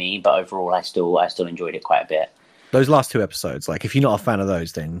journey for me. But overall, I still enjoyed it quite a bit. Those last 2 episodes, like, if you're not a fan of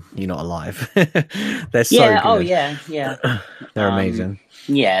those, then you're not alive. They're so good. Oh yeah. They're amazing.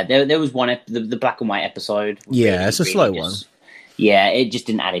 Yeah, there was one, the black and white episode. Yeah, it's a slow one. Yeah, it just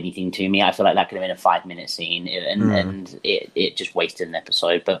didn't add anything to me. I feel like that could have been a 5-minute scene, and it just wasted an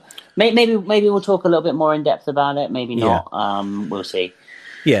episode. But maybe we'll talk a little bit more in depth about it. Maybe not. Yeah. We'll see.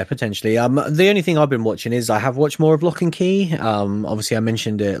 Yeah, potentially. The only thing I've been watching is I have watched more of Lock and Key. Obviously, I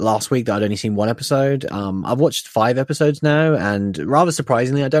mentioned it last week that I'd only seen 1 episode. I've watched 5 episodes now, and rather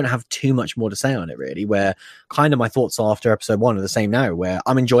surprisingly, I don't have too much more to say on it, really, where kind of my thoughts after episode 1 are the same now, where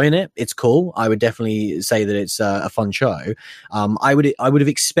I'm enjoying it. It's cool. I would definitely say that it's a fun show. I would have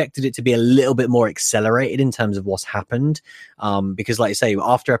expected it to be a little bit more accelerated in terms of what's happened, because, like I say,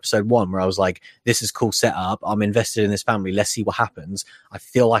 after episode 1, where I was like, this is cool setup, I'm invested in this family, let's see what happens, I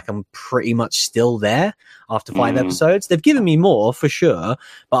feel like I'm pretty much still there after 5 episodes. They've given me more for sure,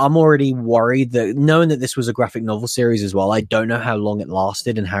 but I'm already worried that, knowing that this was a graphic novel series as well, I don't know how long it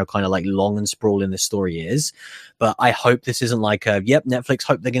lasted and how kind of like long and sprawling this story is. But I hope this isn't like Netflix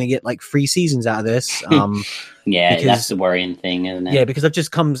hope they're going to get like 3 seasons out of this. Yeah, because that's the worrying thing, isn't it? Yeah, because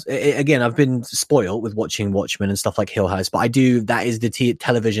I've been spoiled with watching Watchmen and stuff like Hill House, but that is the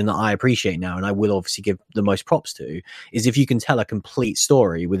television that I appreciate now, and I will obviously give the most props to, is if you can tell a complete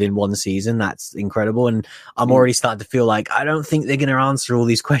story within 1 season, that's incredible. And I'm already starting to feel like I don't think they're going to answer all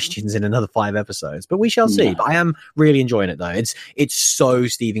these questions in another 5 episodes, but we shall see. No. But I am really enjoying it though. It's so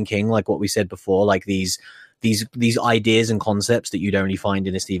Stephen King, like what we said before, like these ideas and concepts that you'd only find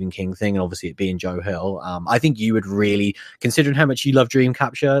in a Stephen King thing, and obviously it being Joe Hill. I think you would really, considering how much you love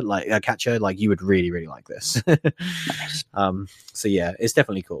Dreamcatcher, like you would really, really like this. So yeah, it's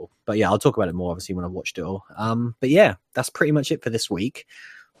definitely cool. But yeah, I'll talk about it more obviously when I've watched it all. But yeah, that's pretty much it for this week.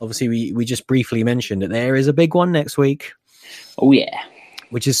 Obviously, we just briefly mentioned that there is a big one next week. Oh yeah,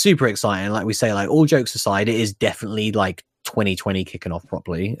 which is super exciting. Like we say, like all jokes aside, it is definitely like 2020 kicking off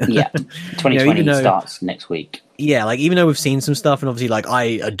properly. Yeah, 2020 starts next week. Yeah, like even though we've seen some stuff, and obviously like I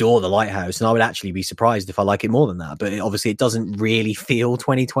adore The Lighthouse, and I would actually be surprised if I like it more than that. But obviously it doesn't really feel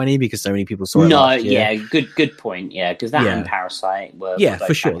 2020 because so many people saw it last year. Yeah, good point. Yeah, because that and Parasite were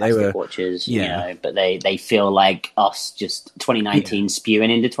for sure they were watches. You know, but they feel like us just 2019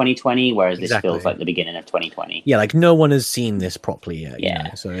 spewing into 2020, whereas this feels like the beginning of 2020. Yeah, like no one has seen this properly yet. Yeah, you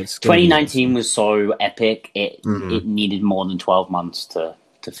know, so it's 2019 was so epic. It needed more than 12 months to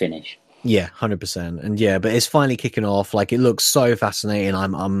finish. Yeah, 100%. And yeah, but it's finally kicking off. Like it looks so fascinating.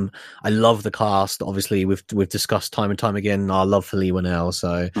 I love the cast. Obviously, we've discussed time and time again our love for Leigh Whannell.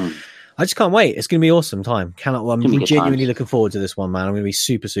 So I just can't wait. It's going to be an awesome time. I'm genuinely looking forward to this one, man. I'm going to be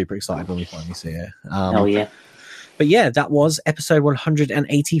super, super excited when we finally see it. Oh yeah. But yeah, that was episode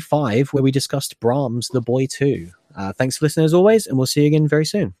 185 where we discussed Brahms, The Boy 2. Thanks for listening as always, and we'll see you again very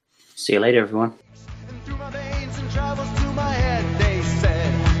soon. See you later, everyone.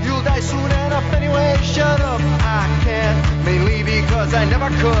 Soon enough anyway, shut up, I can't, mainly because I never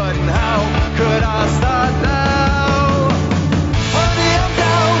could, and how could I start now?